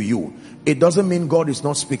relate to you, it doesn't mean God is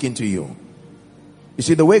not speaking to you. You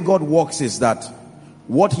see, the way God works is that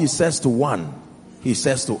what he says to one, he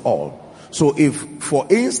says to all. So if, for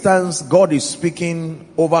instance, God is speaking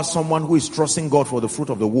over someone who is trusting God for the fruit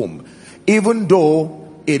of the womb, even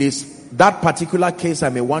though it is that particular case I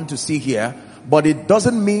may want to see here, but it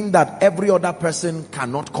doesn't mean that every other person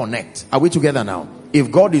cannot connect. Are we together now?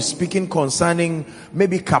 If God is speaking concerning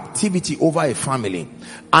maybe captivity over a family,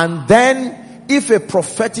 and then if a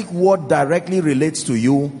prophetic word directly relates to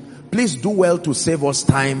you, please do well to save us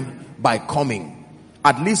time by coming.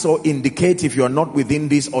 At least, or indicate if you're not within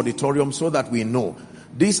this auditorium so that we know.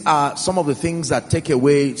 These are some of the things that take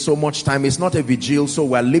away so much time. It's not a vigil, so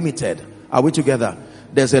we're limited. Are we together?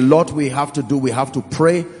 There's a lot we have to do. We have to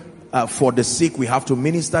pray for the sick. We have to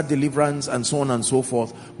minister deliverance and so on and so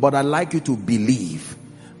forth. But I'd like you to believe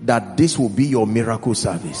that this will be your miracle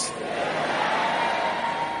service.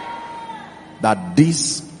 That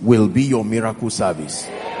this will be your miracle service.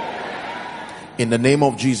 In the name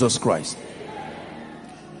of Jesus Christ.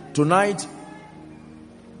 Tonight,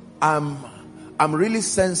 I'm really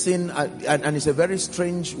sensing, and it's a very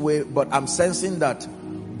strange way, but I'm sensing that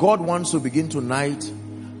God wants to begin tonight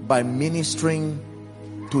by ministering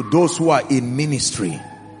to those who are in ministry,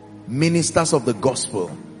 ministers of the gospel,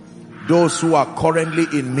 those who are currently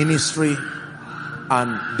in ministry.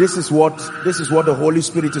 And this is what the Holy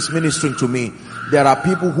Spirit is ministering to me. There are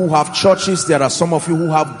people who have churches. There are some of you who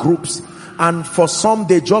have groups. And for some,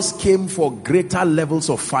 they just came for greater levels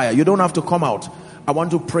of fire. You don't have to come out. I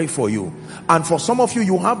want to pray for you. And for some of you,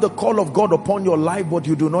 you have the call of God upon your life, but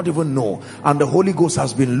you do not even know. And the Holy Ghost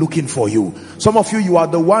has been looking for you. Some of you, you are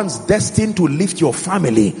the ones destined to lift your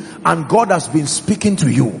family. And God has been speaking to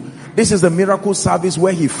you. This is the miracle service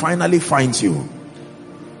where he finally finds you.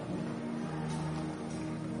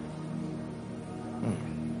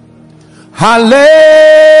 Hallelujah.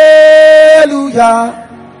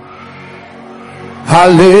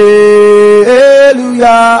 Hallelujah.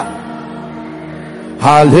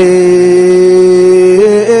 Hallelujah.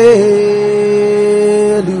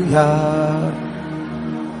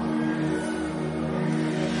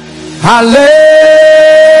 Hallelujah.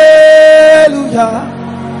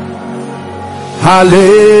 Hallelujah.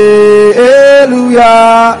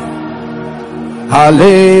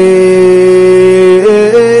 Hallelujah.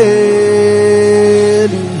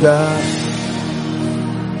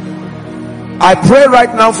 I pray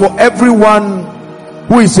right now for everyone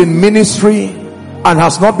who is in ministry and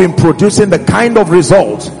has not been producing the kind of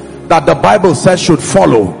results that the Bible says should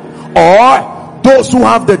follow, or those who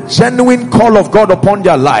have the genuine call of God upon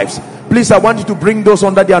their lives. Please, I want you to bring those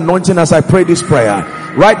under the anointing as I pray this prayer.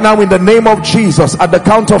 Right now, in the name of Jesus, at the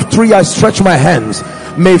count of 3, I stretch my hands.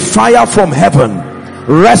 May fire from heaven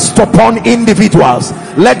rest upon individuals.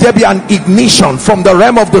 Let there be an ignition from the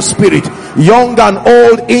realm of the spirit, young and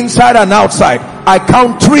old, inside and outside. I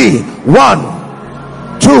count 3.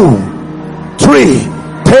 1, 2, 3.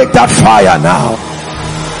 Take that fire now.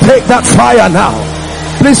 Take that fire now.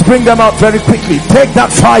 Please bring them out very quickly. Take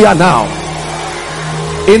that fire now.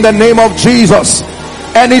 In the name of Jesus,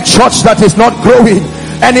 any church that is not growing,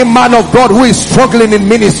 any man of God who is struggling in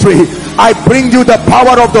ministry, I bring you the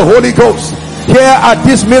power of the Holy Ghost here at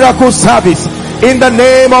this miracle service. In the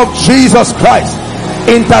name of Jesus Christ,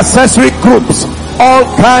 intercessory groups, all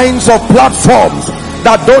kinds of platforms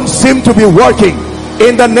that don't seem to be working,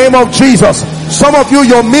 in the name of Jesus. Some of you,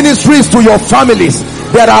 your ministries to your families,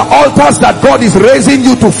 there are altars that God is raising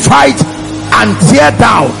you to fight and tear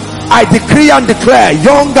down. I decree and declare,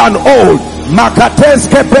 young and old, may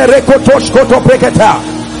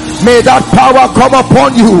that power come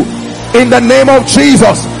upon you in the name of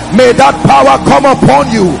Jesus. May that power come upon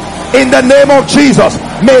you in the name of Jesus.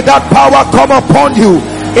 May that power come upon you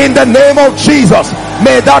in the name of Jesus.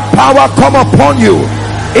 May that power come upon you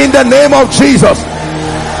in the name of Jesus.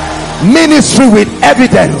 Ministry with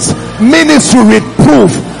evidence, ministry with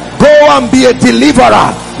proof. Go and be a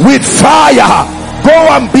deliverer with fire. Go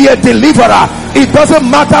and be a deliverer. It doesn't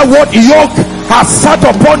matter what yoke has sat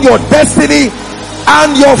upon your destiny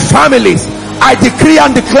and your families. I decree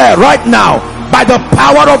and declare right now, by the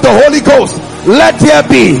power of the Holy Ghost, let there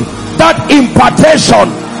be that impartation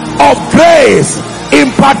of grace,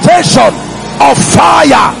 impartation of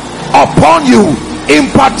fire upon you,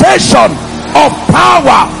 impartation of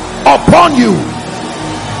power upon you.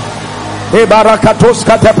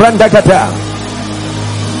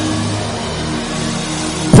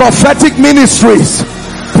 Prophetic ministries,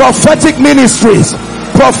 prophetic ministries,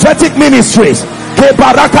 prophetic ministries,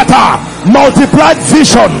 multiplied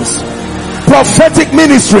visions, prophetic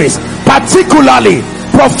ministries, particularly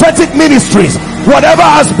prophetic ministries, whatever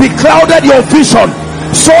has beclouded your vision,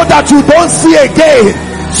 so that you don't see again,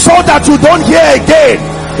 so that you don't hear again.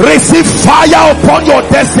 Receive fire upon your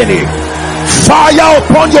destiny, fire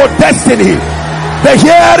upon your destiny. The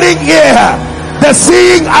hearing ear, the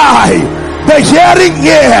seeing eye, the hearing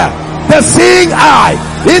ear, the seeing eye,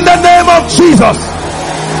 in the name of Jesus.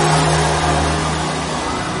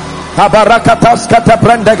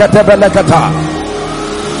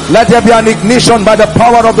 Let there be an ignition by the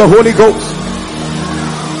power of the Holy Ghost.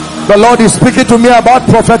 The Lord is speaking to me about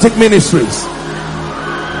prophetic ministries.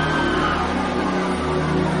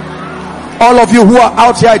 All of you who are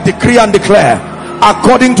out here, I decree and declare,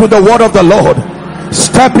 according to the word of the Lord,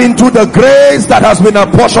 step into the grace that has been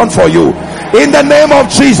apportioned for you. In the name of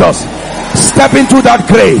Jesus, Step into that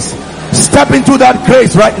grace. Step into that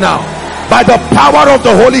grace right now by the power of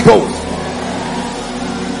the Holy Ghost.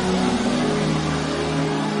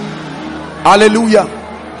 Hallelujah.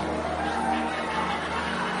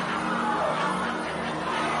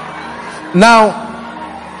 Now,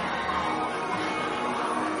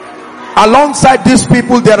 alongside these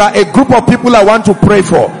people, there are a group of people I want to pray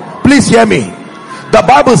for. Please hear me. The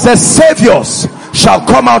Bible says saviors shall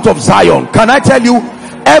come out of Zion. Can I tell you,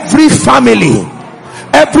 every family,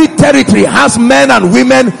 every territory has men and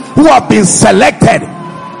women who have been selected.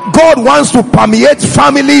 God wants to permeate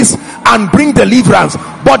families and bring deliverance,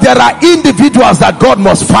 but there are individuals that God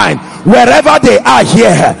must find wherever they are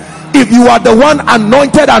here. If you are the one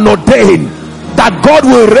anointed and ordained, that God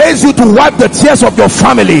will raise you to wipe the tears of your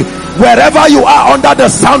family, wherever you are under the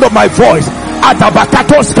sound of my voice. At the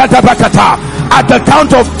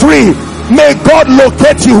count of 3, may God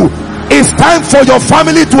locate you. It's time for your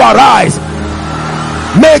family to arise.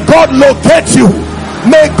 May God locate you.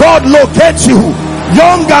 May God locate you.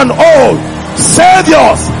 Young and old,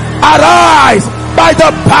 saviors, arise by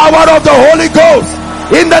the power of the Holy Ghost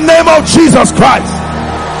in the name of Jesus Christ.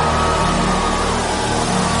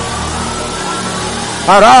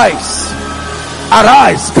 Arise,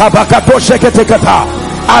 arise,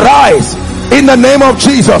 arise in the name of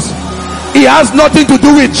Jesus. It has nothing to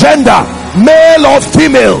do with gender, male or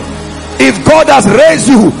female. If God has raised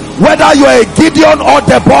you, whether you are a Gideon or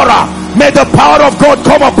Deborah, may the power of God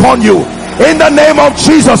come upon you in the name of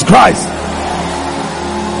Jesus Christ.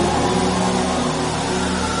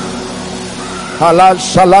 Halal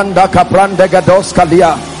shalanda kaprande gados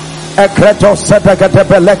kalia ekreto setekete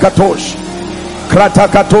belekatosh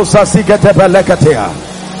kratakatosa sigete belekatea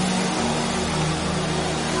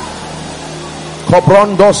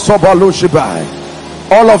kobrondo sobalushibai.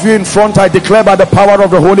 All of you in front, I declare by the power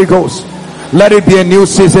of the Holy Ghost, let it be a new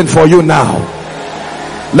season for you now.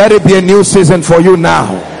 Let it be a new season for you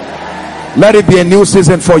now. Let it be a new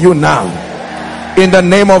season for you now. In the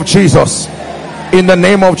name of Jesus. In the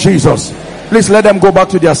name of Jesus. Please let them go back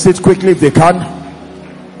to their seats quickly if they can.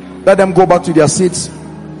 Let them go back to their seats.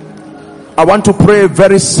 I want to pray a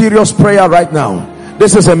very serious prayer right now.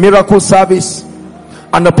 This is a miracle service,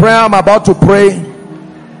 and the prayer I'm about to pray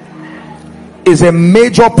is a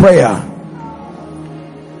major prayer.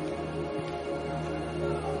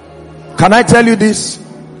 Can I tell you this?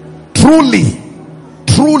 Truly,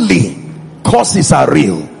 curses are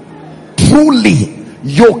real. Truly,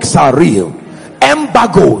 yokes are real.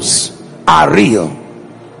 Embargoes are real.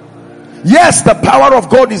 Yes, the power of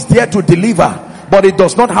God is there to deliver, but it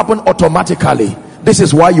does not happen automatically. This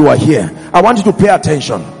is why you are here. I want you to pay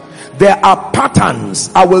attention. There are patterns.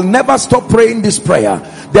 I will never stop praying this prayer.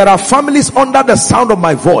 There are families under the sound of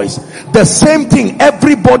my voice. The same thing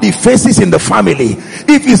everybody faces in the family.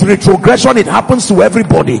 If it's retrogression, it happens to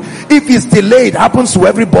everybody. If it's delay, it happens to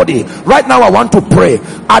everybody. Right now I want to pray.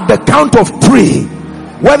 At the count of 3,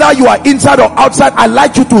 whether you are inside or outside, I'd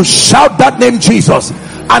like you to shout that name Jesus.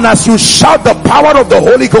 And as you shout, the power of the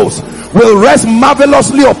Holy Ghost will rest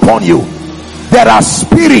marvelously upon you. There are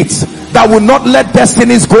spirits that will not let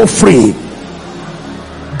destinies go free.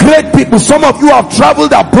 Great people, some of you have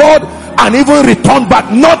traveled abroad and even returned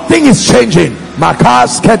back. Nothing is changing. My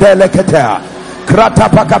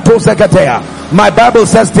Bible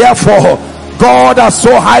says, therefore God has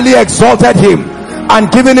so highly exalted him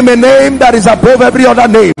and given him a name that is above every other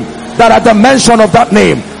name, that at the mention of that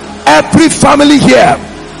name, every family here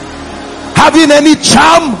having any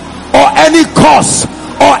charm or any curse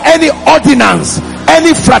or any ordinance,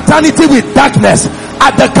 any fraternity with darkness,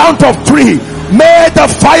 at the count of 3, may the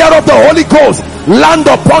fire of the Holy Ghost land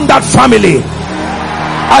upon that family.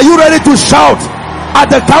 Are you ready to shout? At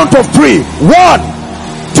the count of 3, 1,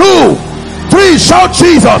 2, 3, shout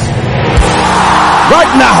Jesus.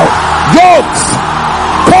 Right now, yokes,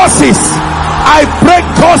 curses, I break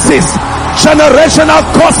curses, generational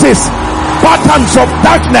curses, patterns of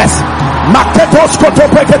darkness,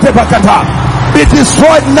 be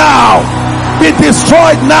destroyed now, be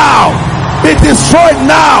destroyed now, be destroyed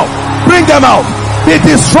now. Bring them out. Be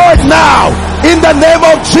destroyed now in the name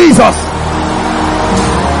of Jesus.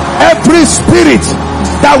 Every spirit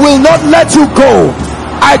that will not let you go,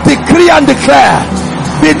 I decree and declare,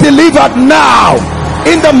 be delivered now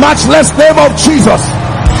in the matchless name of Jesus.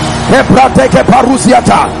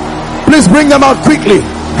 Please bring them out quickly.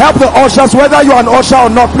 Help the ushers, whether you are an usher or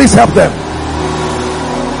not, please help them.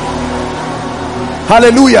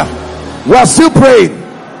 Hallelujah. We are still praying.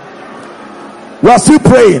 We are still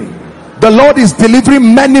praying. The Lord is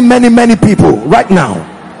delivering many people right now.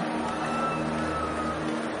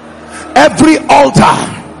 Every altar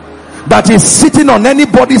that is sitting on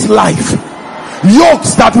anybody's life,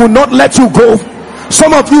 yokes that will not let you go.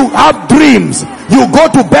 Some of you have dreams. You go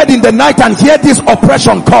to bed in the night and hear this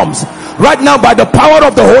oppression comes. Right now, by the power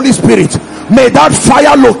of the Holy Spirit, may that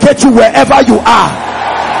fire locate you wherever you are.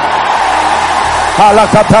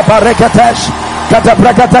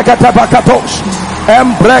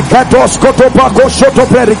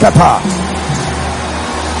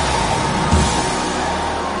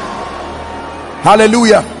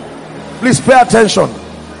 Hallelujah. Please pay attention.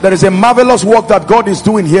 There is a marvelous work that God is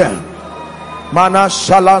doing here. Mana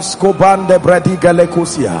shalas kobande bredi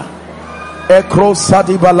galekusia ekro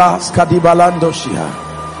sadibalas kadibalandoshia.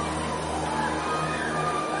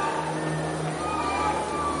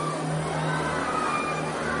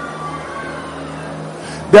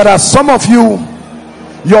 There are some of you,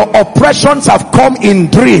 your oppressions have come in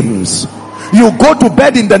dreams. You go to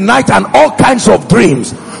bed in the night and all kinds of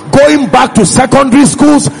dreams. Going back to secondary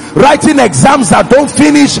schools, writing exams that don't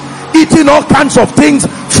finish, eating all kinds of things,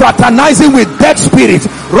 fraternizing with dead spirits.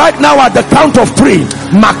 Right now at the count of 3,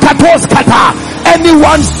 Makatos Kata,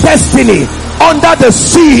 anyone's destiny under the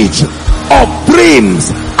siege of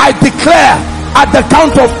dreams, I declare at the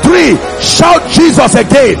count of 3, shout Jesus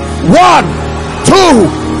again. 1,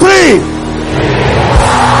 2, 3.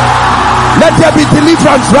 Let there be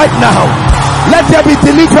deliverance right now. Let there be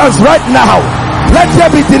deliverance right now. Let there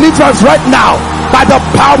be deliverance right now by the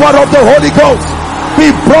power of the Holy Ghost.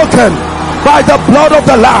 Be broken by the blood of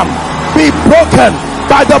the Lamb. Be broken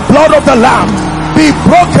by the blood of the Lamb. Be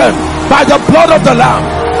broken by the blood of the Lamb.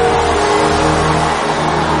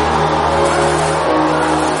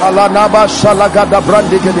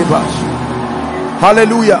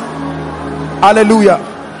 Hallelujah. Hallelujah.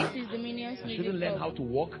 I shouldn't learn how to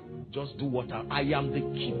walk, just do what I am the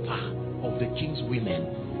keeper of the king's women.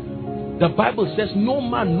 The Bible says no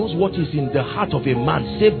man knows what is in the heart of a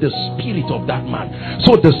man save the spirit of that man.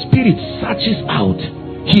 So the spirit searches out.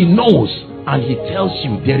 He knows and he tells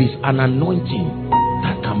you there is an anointing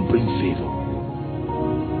that can bring favor.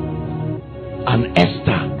 And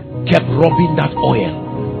Esther kept rubbing that oil.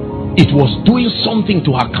 It was doing something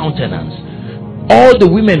to her countenance. All the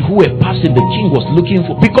women who were passing, the king was looking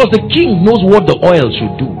for, because the king knows what the oil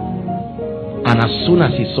should do. And as soon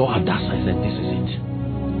as he saw Hadassah, he said, this is it.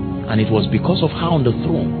 And it was because of her on the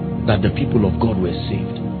throne that the people of God were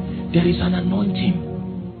saved. There is an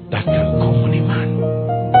anointing that can come on a man.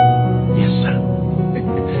 Yes, sir.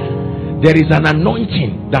 There is an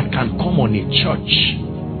anointing that can come on a church.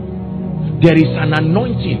 There is an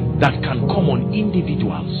anointing that can come on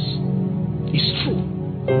individuals. It's true.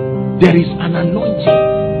 There is an anointing.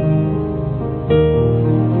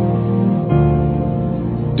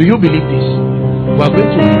 Do you believe this? We are going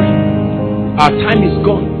to pray. Our time is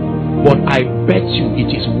gone. But I bet you it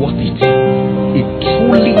is worth it. It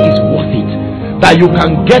truly is worth it. That you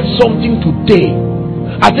can get something today.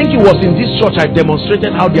 I think it was in this church I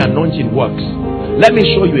demonstrated how the anointing works. Let me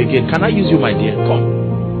show you again. Can I use you, my dear? Come.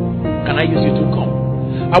 Can I use you to come?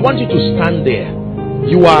 I want you to stand there.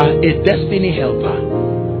 You are a destiny helper.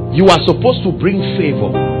 You are supposed to bring favor.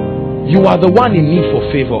 You are the one in need for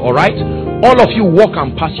favor, alright? All of you walk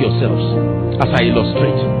and pass yourselves as I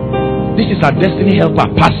illustrate. This is our destiny helper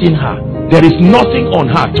passing her. There is nothing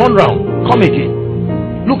on her. Turn round. Come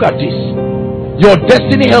again. Look at this. Your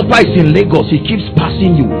destiny helper is in Lagos. He keeps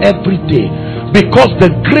passing you every day. Because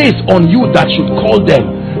the grace on you that should call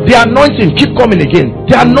them. The anointing, keep coming again.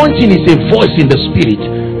 The anointing is a voice in the spirit.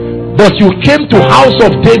 But you came to house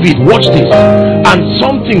of David. Watch this. And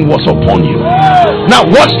something was upon you. Now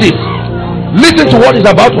watch this. Listen to what is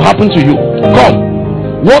about to happen to you.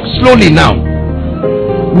 Come. Walk slowly now.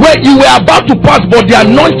 Where you were about to pass, but the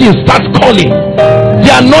anointing starts calling.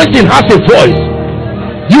 The anointing has a voice.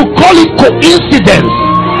 You call it coincidence,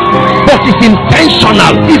 but it's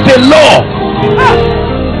intentional. It's a law.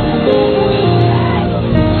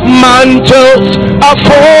 Mantles are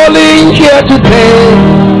falling here today.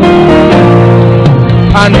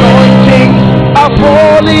 Anointings are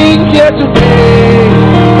falling here today.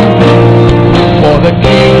 For the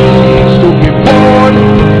kings to be born,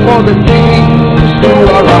 for the kings to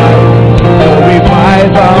arrive, for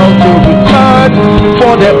revival to return,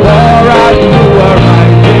 for the chorus to arrive.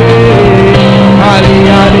 Ali,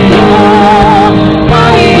 Ali,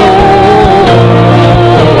 Ali,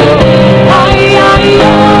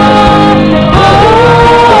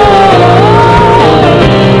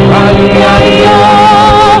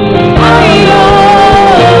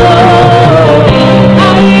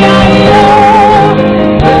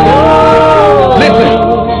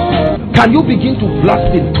 can you begin to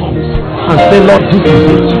blast in tongues and say, Lord, this is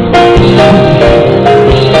it.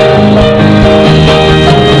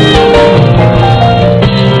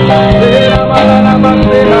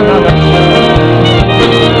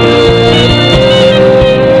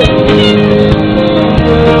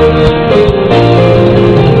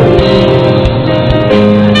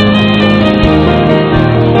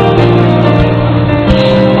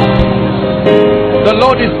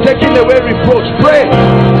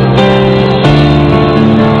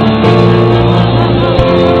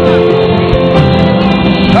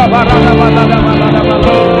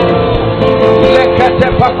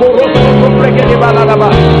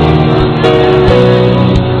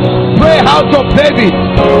 David.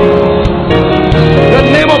 The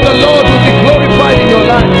name of the Lord will be glorified in your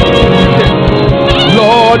life.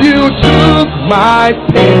 Lord, you took my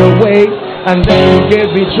pain away, and then you gave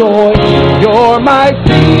me joy. You're my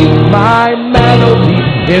peace, my melody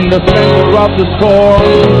in the center of the storm.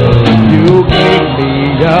 You gave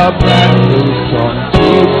me a brand new song to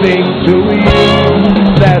sing to you.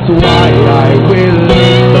 That's why I will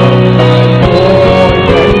lift up my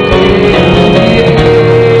voice and sing.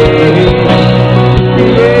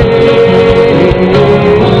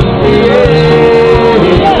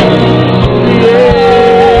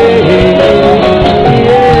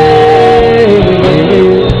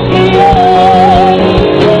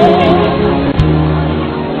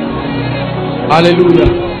 Hallelujah.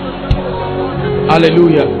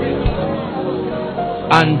 Hallelujah.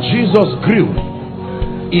 And Jesus grew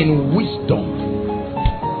in wisdom.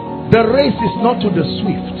 The race is not to the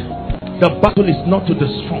swift. The battle is not to the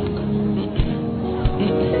strong.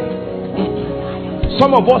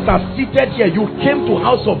 Some of us are seated here. You came to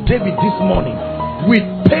house of David this morning with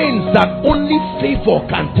pains that only favor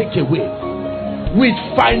can take away, with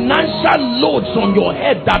financial loads on your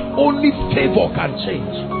head that only favor can change.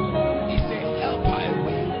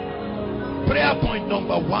 Prayer point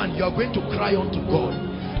number 1, you are going to cry unto God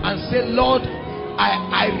and say, Lord,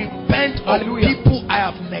 I repent of people I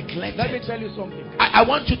have neglected. Let me tell you something. I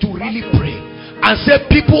want you to really pray and say,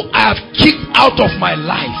 people I have kicked out of my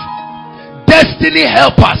life, destiny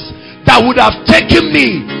helpers that would have taken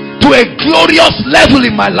me to a glorious level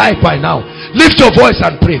in my life by now. Lift your voice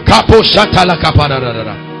and pray.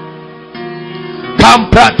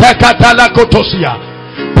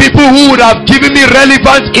 People who would have given me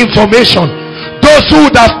relevant information, those who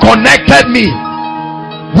would have connected me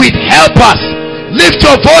with helpers. Lift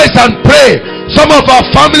your voice and pray. Some of our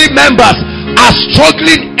family members are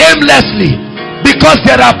struggling aimlessly because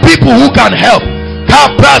there are people who can help.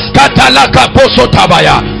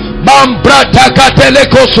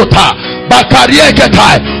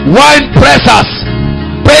 Wine pressers,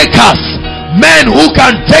 bakers, men who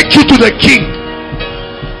can take you to the king.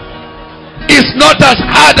 It's not as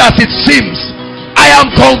hard as it seems. I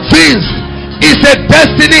am convinced it's a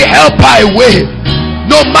destiny helper away.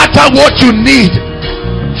 No matter what you need,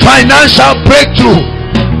 financial breakthrough,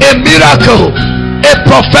 a miracle, a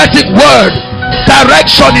prophetic word,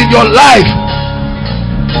 direction in your life.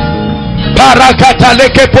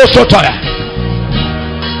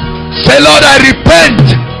 Say, Lord, I repent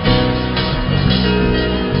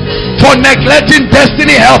for neglecting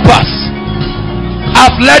destiny helpers.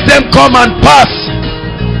 I've let them come and pass.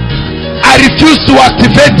 I refuse to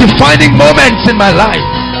activate defining moments in my life.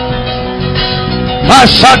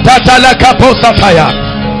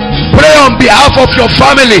 Pray on behalf of your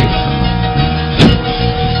family.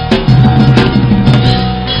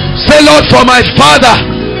 Say, Lord, for my father,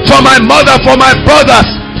 for my mother, for my brothers,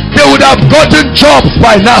 they would have gotten jobs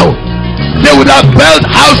by now. They would have built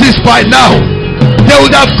houses by now. They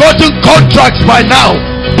would have gotten contracts by now.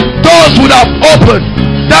 Doors would have opened.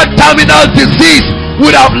 That terminal disease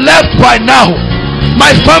would have left by now.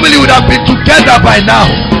 My family would have been together by now.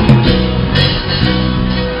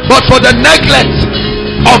 But for the neglect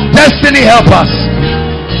of destiny helpers.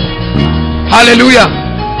 Hallelujah.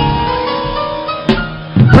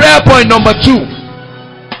 Prayer point number 2,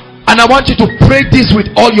 and I want you to pray this with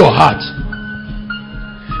all your heart.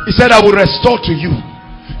 He said, I will restore to you.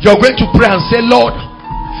 You're going to pray and say, Lord,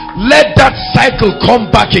 let that cycle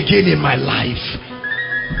come back again in my life.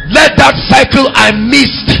 Let that cycle I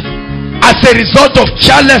missed as a result of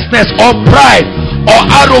carelessness or pride or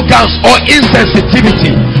arrogance or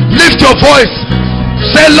insensitivity. Lift your voice.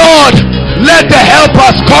 Say, Lord, let the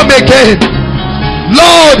helpers come again.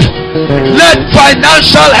 Lord, let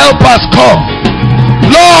financial helpers come.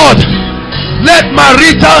 Lord, let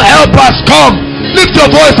marital helpers come. Lift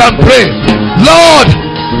your voice and pray. Lord,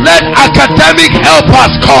 let academic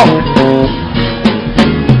helpers come.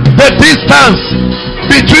 The distance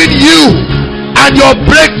between you and your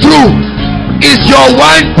breakthrough is your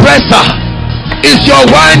wine presser, is your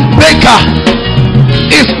wine baker.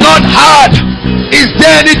 It's not hard. Is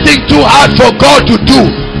there anything too hard for God to do?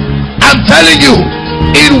 I'm telling you,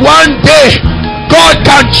 in one day God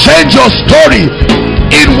can change your story.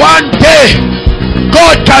 In one day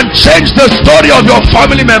God can change the story of your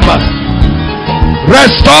family members.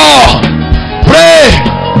 Restore. Pray.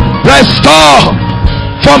 Restore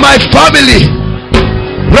for my family.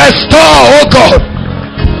 Restore, oh God,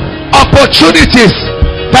 opportunities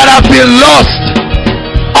that have been lost.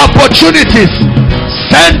 Opportunities,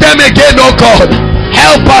 send them again, oh God.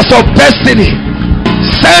 Helpers of destiny,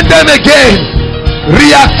 send them again.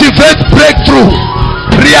 Reactivate breakthrough.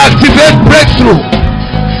 Reactivate breakthrough.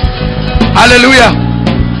 Hallelujah.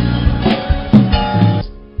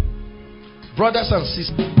 Brothers and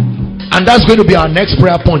sisters, and that's going to be our next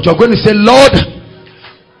prayer point. You're going to say, Lord,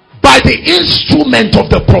 by the instrument of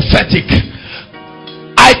the prophetic,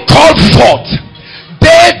 I call forth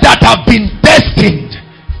they that have been destined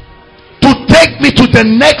to take me to the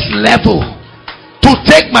next level, to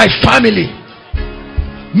take my family.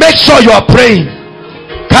 Make sure you are praying.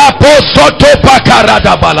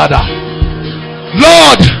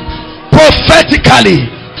 Lord, prophetically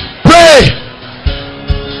pray.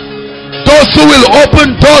 Those who will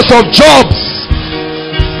open doors of jobs,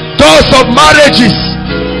 doors of marriages,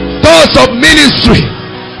 doors of ministry,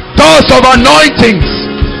 doors of anointings,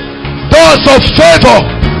 doors of favor,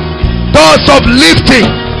 doors of lifting,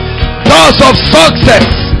 doors of success,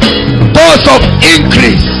 doors of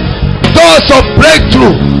increase, doors of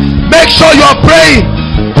breakthrough. Make sure you are praying.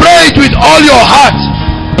 Pray it with all your heart.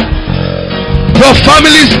 Your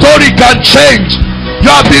family story can change. You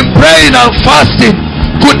have been praying and fasting.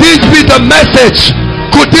 Could this be the message?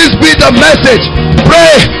 Could this be the message?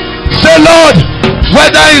 Pray. Say, Lord,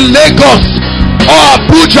 whether in Lagos or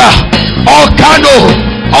Abuja or Kano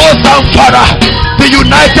or Zamfara, the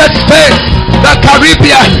United States, the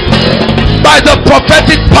Caribbean, by the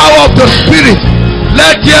prophetic power of the Spirit,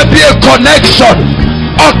 let there be a connection.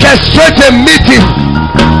 Orchestrate a meeting.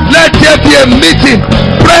 Let there be a meeting.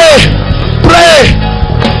 Pray. Pray.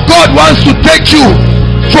 God wants to take you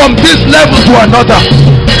from this level to another.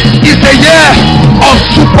 It's a year of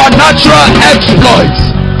supernatural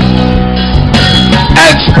exploits.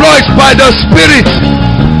 Exploits by the Spirit.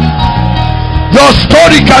 Your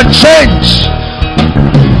story can change.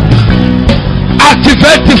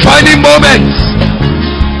 Activate defining moments.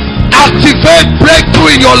 Activate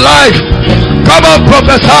breakthrough in your life. Come on,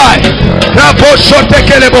 prophesy.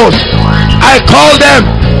 I call them.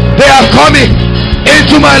 They are coming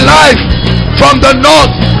into my life from the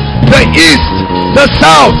north, the east, the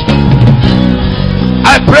south.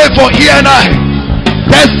 I pray for E&I.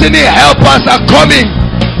 Destiny helpers are coming.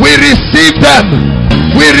 We receive them.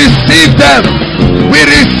 We receive them. We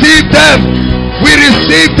receive them. We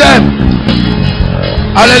receive them.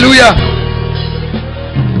 Hallelujah.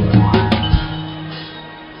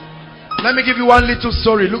 Let me give you one little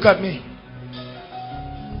story. Look at me.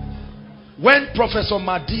 When Professor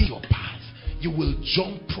Madio passed, you will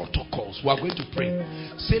jump protocols. We are going to pray.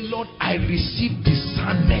 Say, Lord, I receive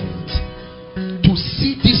discernment to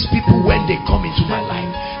see these people when they come into my life.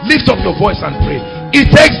 Lift up your voice and pray. It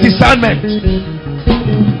takes discernment.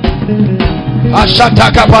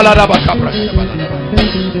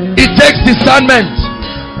 It takes discernment.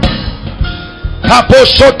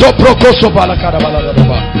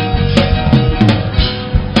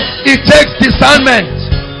 It takes discernment.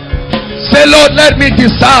 Say, Lord, let me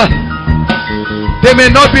discern. They may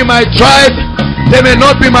not be my tribe. They may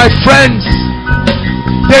not be my friends.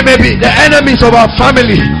 They may be the enemies of our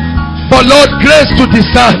family. But Lord, grace to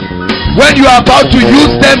discern when you are about to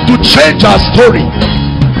use them to change our story.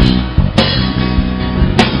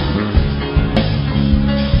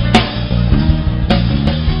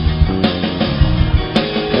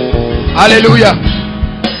 Hallelujah.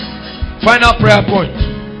 Final prayer point.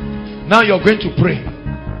 Now you're going to pray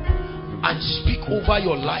and speak over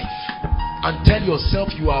your life and tell yourself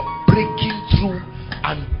you are breaking through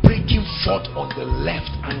and breaking forth on the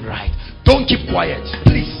left and right. Don't keep quiet,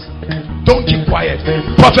 please. Don't keep quiet.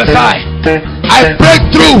 Prophesy. I break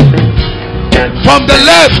through from the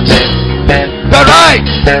left, the right,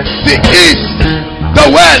 the east, the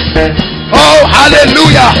west. Oh,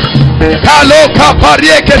 hallelujah.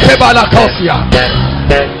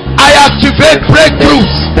 I activate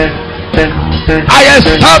breakthroughs. I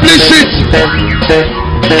establish it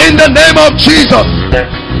in the name of Jesus.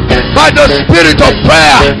 By the spirit of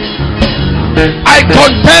prayer, I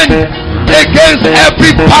contend against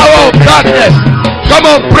every power of darkness. Come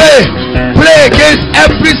on, pray. Pray against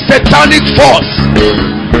every satanic force.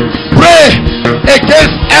 Pray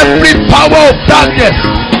against every power of darkness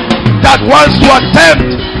that wants to attempt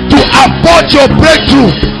to abort your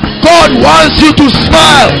breakthrough. God wants you to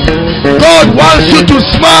smile. God wants you to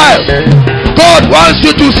smile. God wants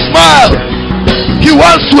you to smile. He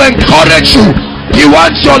wants to encourage you. He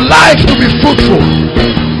wants your life to be fruitful.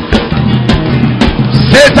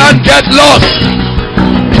 Satan, get lost.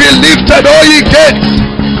 Be lifted, O ye gates.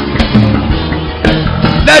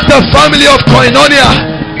 Let the family of Koinonia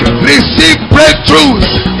receive breakthroughs.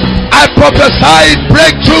 I prophesy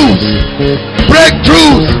breakthroughs.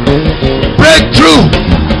 Breakthroughs. Breakthrough.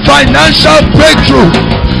 Financial breakthrough.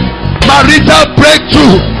 Marital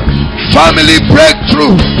breakthrough. Family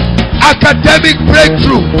breakthrough. academic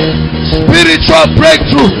breakthrough, spiritual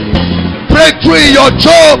breakthrough, breakthrough in your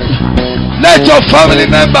job. Let your family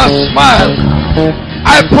members smile.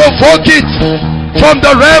 I provoke it from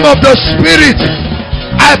the realm of the spirit.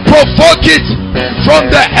 I provoke it from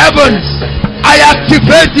the heavens. I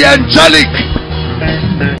activate the angelic.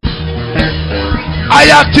 I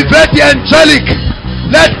activate the angelic.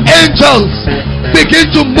 Let angels begin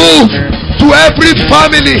to move to every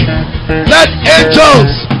family. Let angels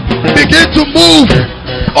begin to move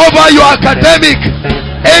over your academic.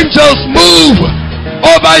 Angels move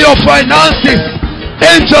over your finances.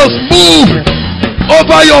 Angels move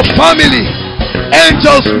over your family.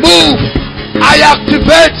 Angels move. I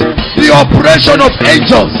activate the operation of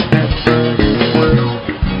angels.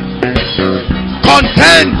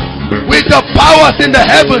 Contend with the powers in the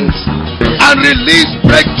heavens and release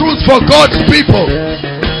breakthroughs for God's people.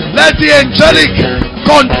 Let the angelic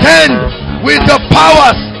contend with the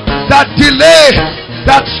powers that delay,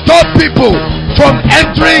 that stop people from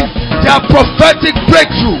entering their prophetic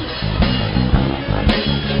breakthrough.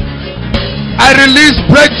 I release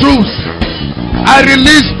breakthroughs. I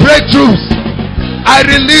release breakthroughs. I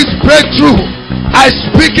release breakthrough. I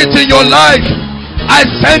speak it in your life. I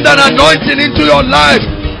send an anointing into your life.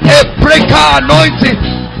 A breaker anointing.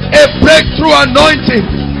 A breakthrough anointing.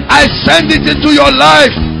 I send it into your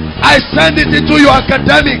life. I send it into your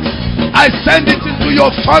academics. I send it into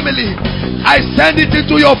your family. I send it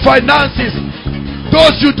into your finances.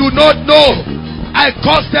 Those you do not know, I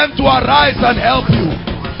cause them to arise and help you.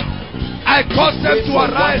 I cause them to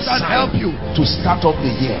arise and help you. To start off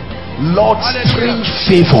the year, Lord, strange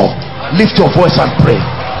favor. Lift your voice and pray.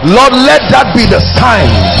 Lord, let that be the sign.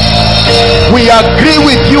 We agree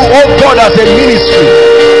with you, oh God, as a ministry.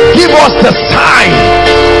 Give us the sign,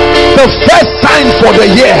 the first sign for the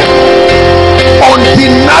year.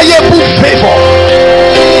 Undeniable favor.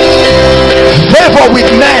 Favor with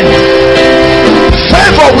men.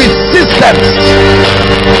 Favor with systems.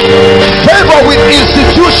 Favor with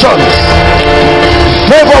institutions.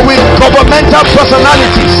 Favor with governmental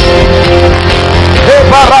personalities.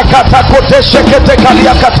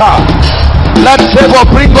 Let favor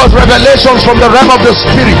bring us revelations from the realm of the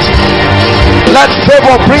spirit. Let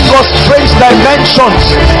favor bring us strange dimensions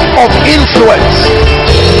of influence.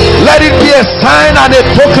 Let it be a sign and a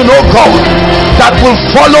token, oh God, that will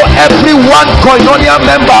follow every one koinonia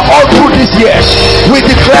member all through this year. We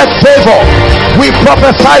declare favor. We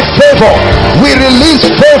prophesy favor. We release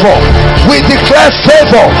favor. We declare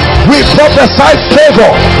favor. We prophesy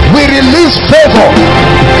favor. We release favor.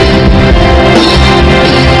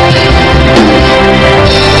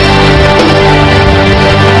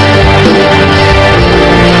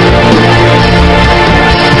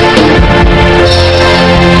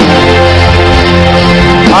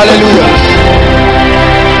 Hallelujah.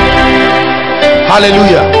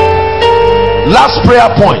 Hallelujah. Last prayer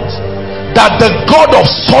point. That the God of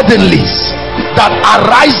suddenlies that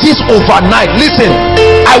arises overnight. Listen,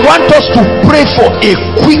 I want us to pray for a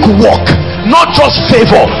quick walk, not just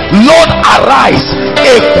favor. Lord, arise,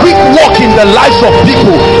 a quick walk in the lives of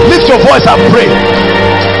people. Lift your voice and pray.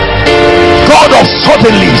 God of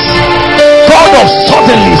suddenlies, God of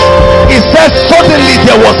suddenlies. It says suddenly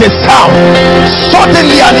there was a sound,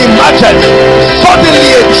 suddenly an emergence, suddenly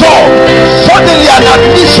a job, suddenly an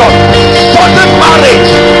admission, sudden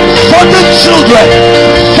marriage, sudden children,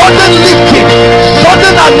 sudden lifting,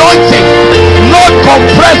 sudden anointing. Lord,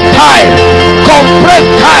 compress time, compress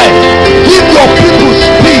time. Give your people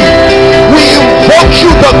speed. We invoke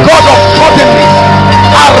you, the God of suddenlies.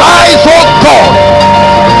 Arise, oh God,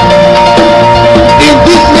 in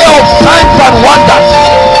this year of signs and wonders.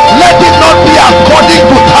 Let it not be according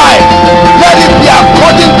to time. Let it be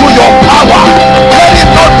according to your power. Let it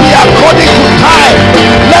not be according to time.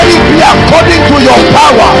 Let it be according to your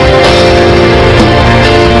power.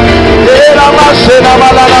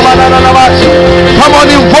 Come on,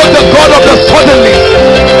 invoke the God of the suddenly.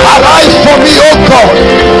 Arise for me, O God,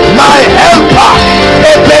 my helper,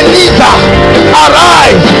 Ebenezer.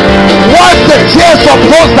 Arise, wipe the tears of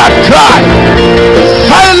those that cry,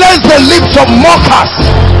 silence the lips of mockers.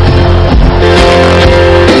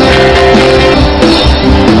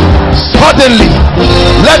 Suddenly,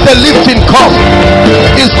 let the lifting come.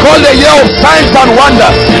 It's called a year of signs and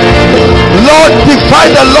wonders. Lord, defy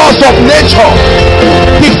the laws of nature.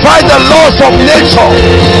 Defy the laws of nature.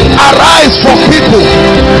 Arise for people.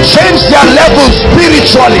 Change their levels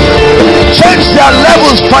spiritually. Change their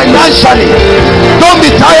levels financially. Don't be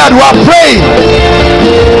tired. We are praying.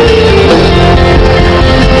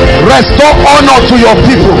 Restore honor to your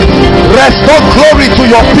people. Restore glory to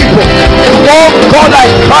your people. Oh God, I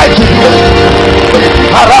cry to you.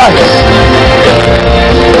 Arise.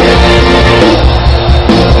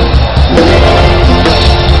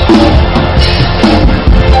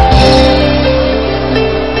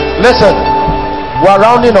 Listen, we're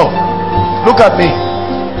rounding up. Look at me.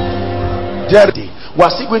 We're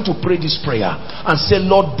still going to pray this prayer and say,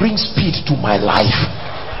 Lord, bring speed to my life.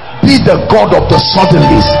 Be the God of the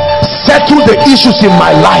suddenlies. Settle the issues in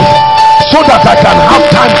my life so that I can have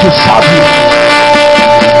time to serve you.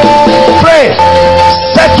 Pray.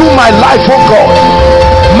 Settle my life, oh God.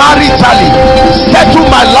 Maritally, settle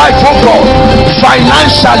my life, oh God.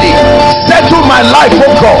 Financially, settle my life,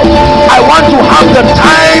 oh God. I want to have the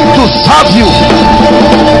time to serve you.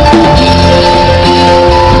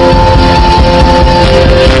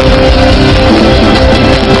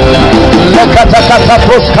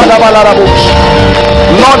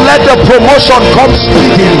 Lord, let the promotion come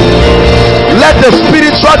speedily. Let the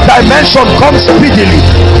spiritual dimension come speedily.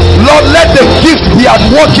 Lord, let the gift be at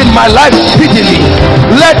work in my life speedily.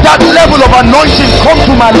 Let that level of anointing come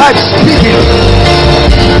to my life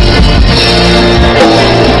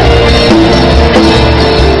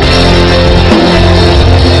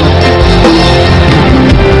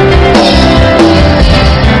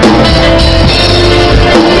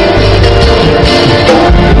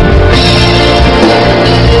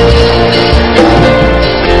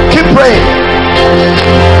Keep praying.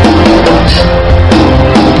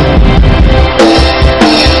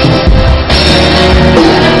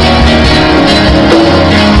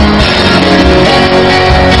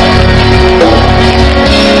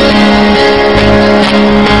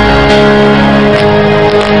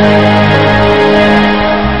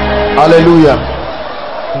 Hallelujah.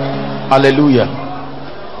 Hallelujah.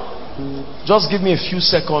 Just give me a few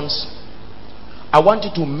seconds. I want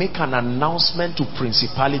you to make an announcement to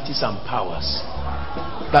principalities and powers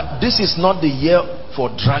that this is not the year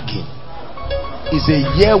for dragging. It's a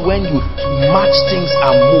year when you match things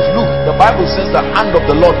and move. Look, the Bible says the hand of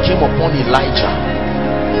the Lord came upon Elijah.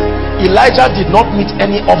 Elijah did not meet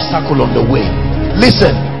any obstacle on the way.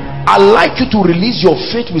 Listen, I'd like you to release your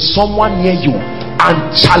faith with someone near you and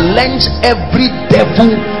challenge every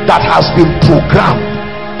devil that has been programmed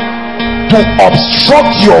to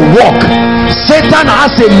obstruct your work. Satan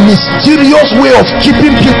has a mysterious way of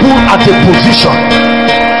keeping people at a position.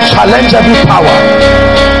 Challenge every power.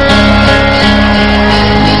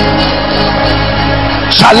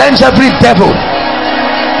 Challenge every devil.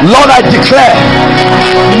 Lord, I declare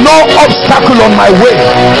no obstacle on my way.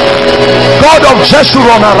 God of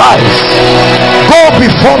Jeshurun, arise. Go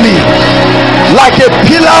before me like a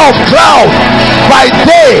pillar of cloud by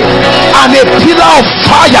day and a pillar of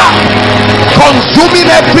fire, consuming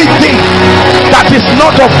everything that is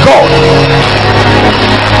not of God.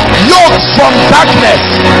 Yokes from darkness,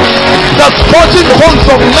 the scorching coals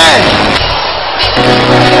of men,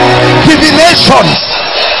 divinations,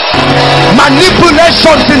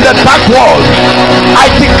 manipulations in the dark world, I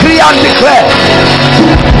decree and declare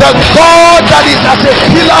the God that is as a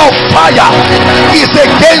pillar of fire is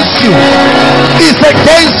against you, is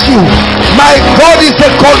against you. My God is a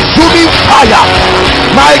consuming fire.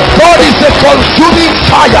 My God is a consuming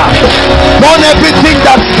fire. Burn everything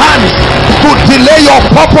that stands to delay your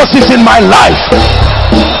purposes in my life.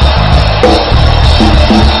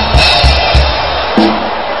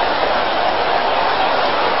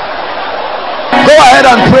 Go ahead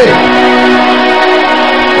and pray.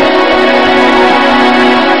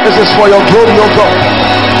 This is for your glory, O God.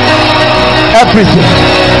 Everything.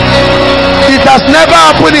 It has never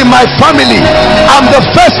happened in my family. I'm the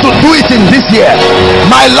first to do it in this year.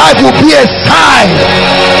 My life will be a sign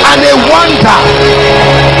and a wonder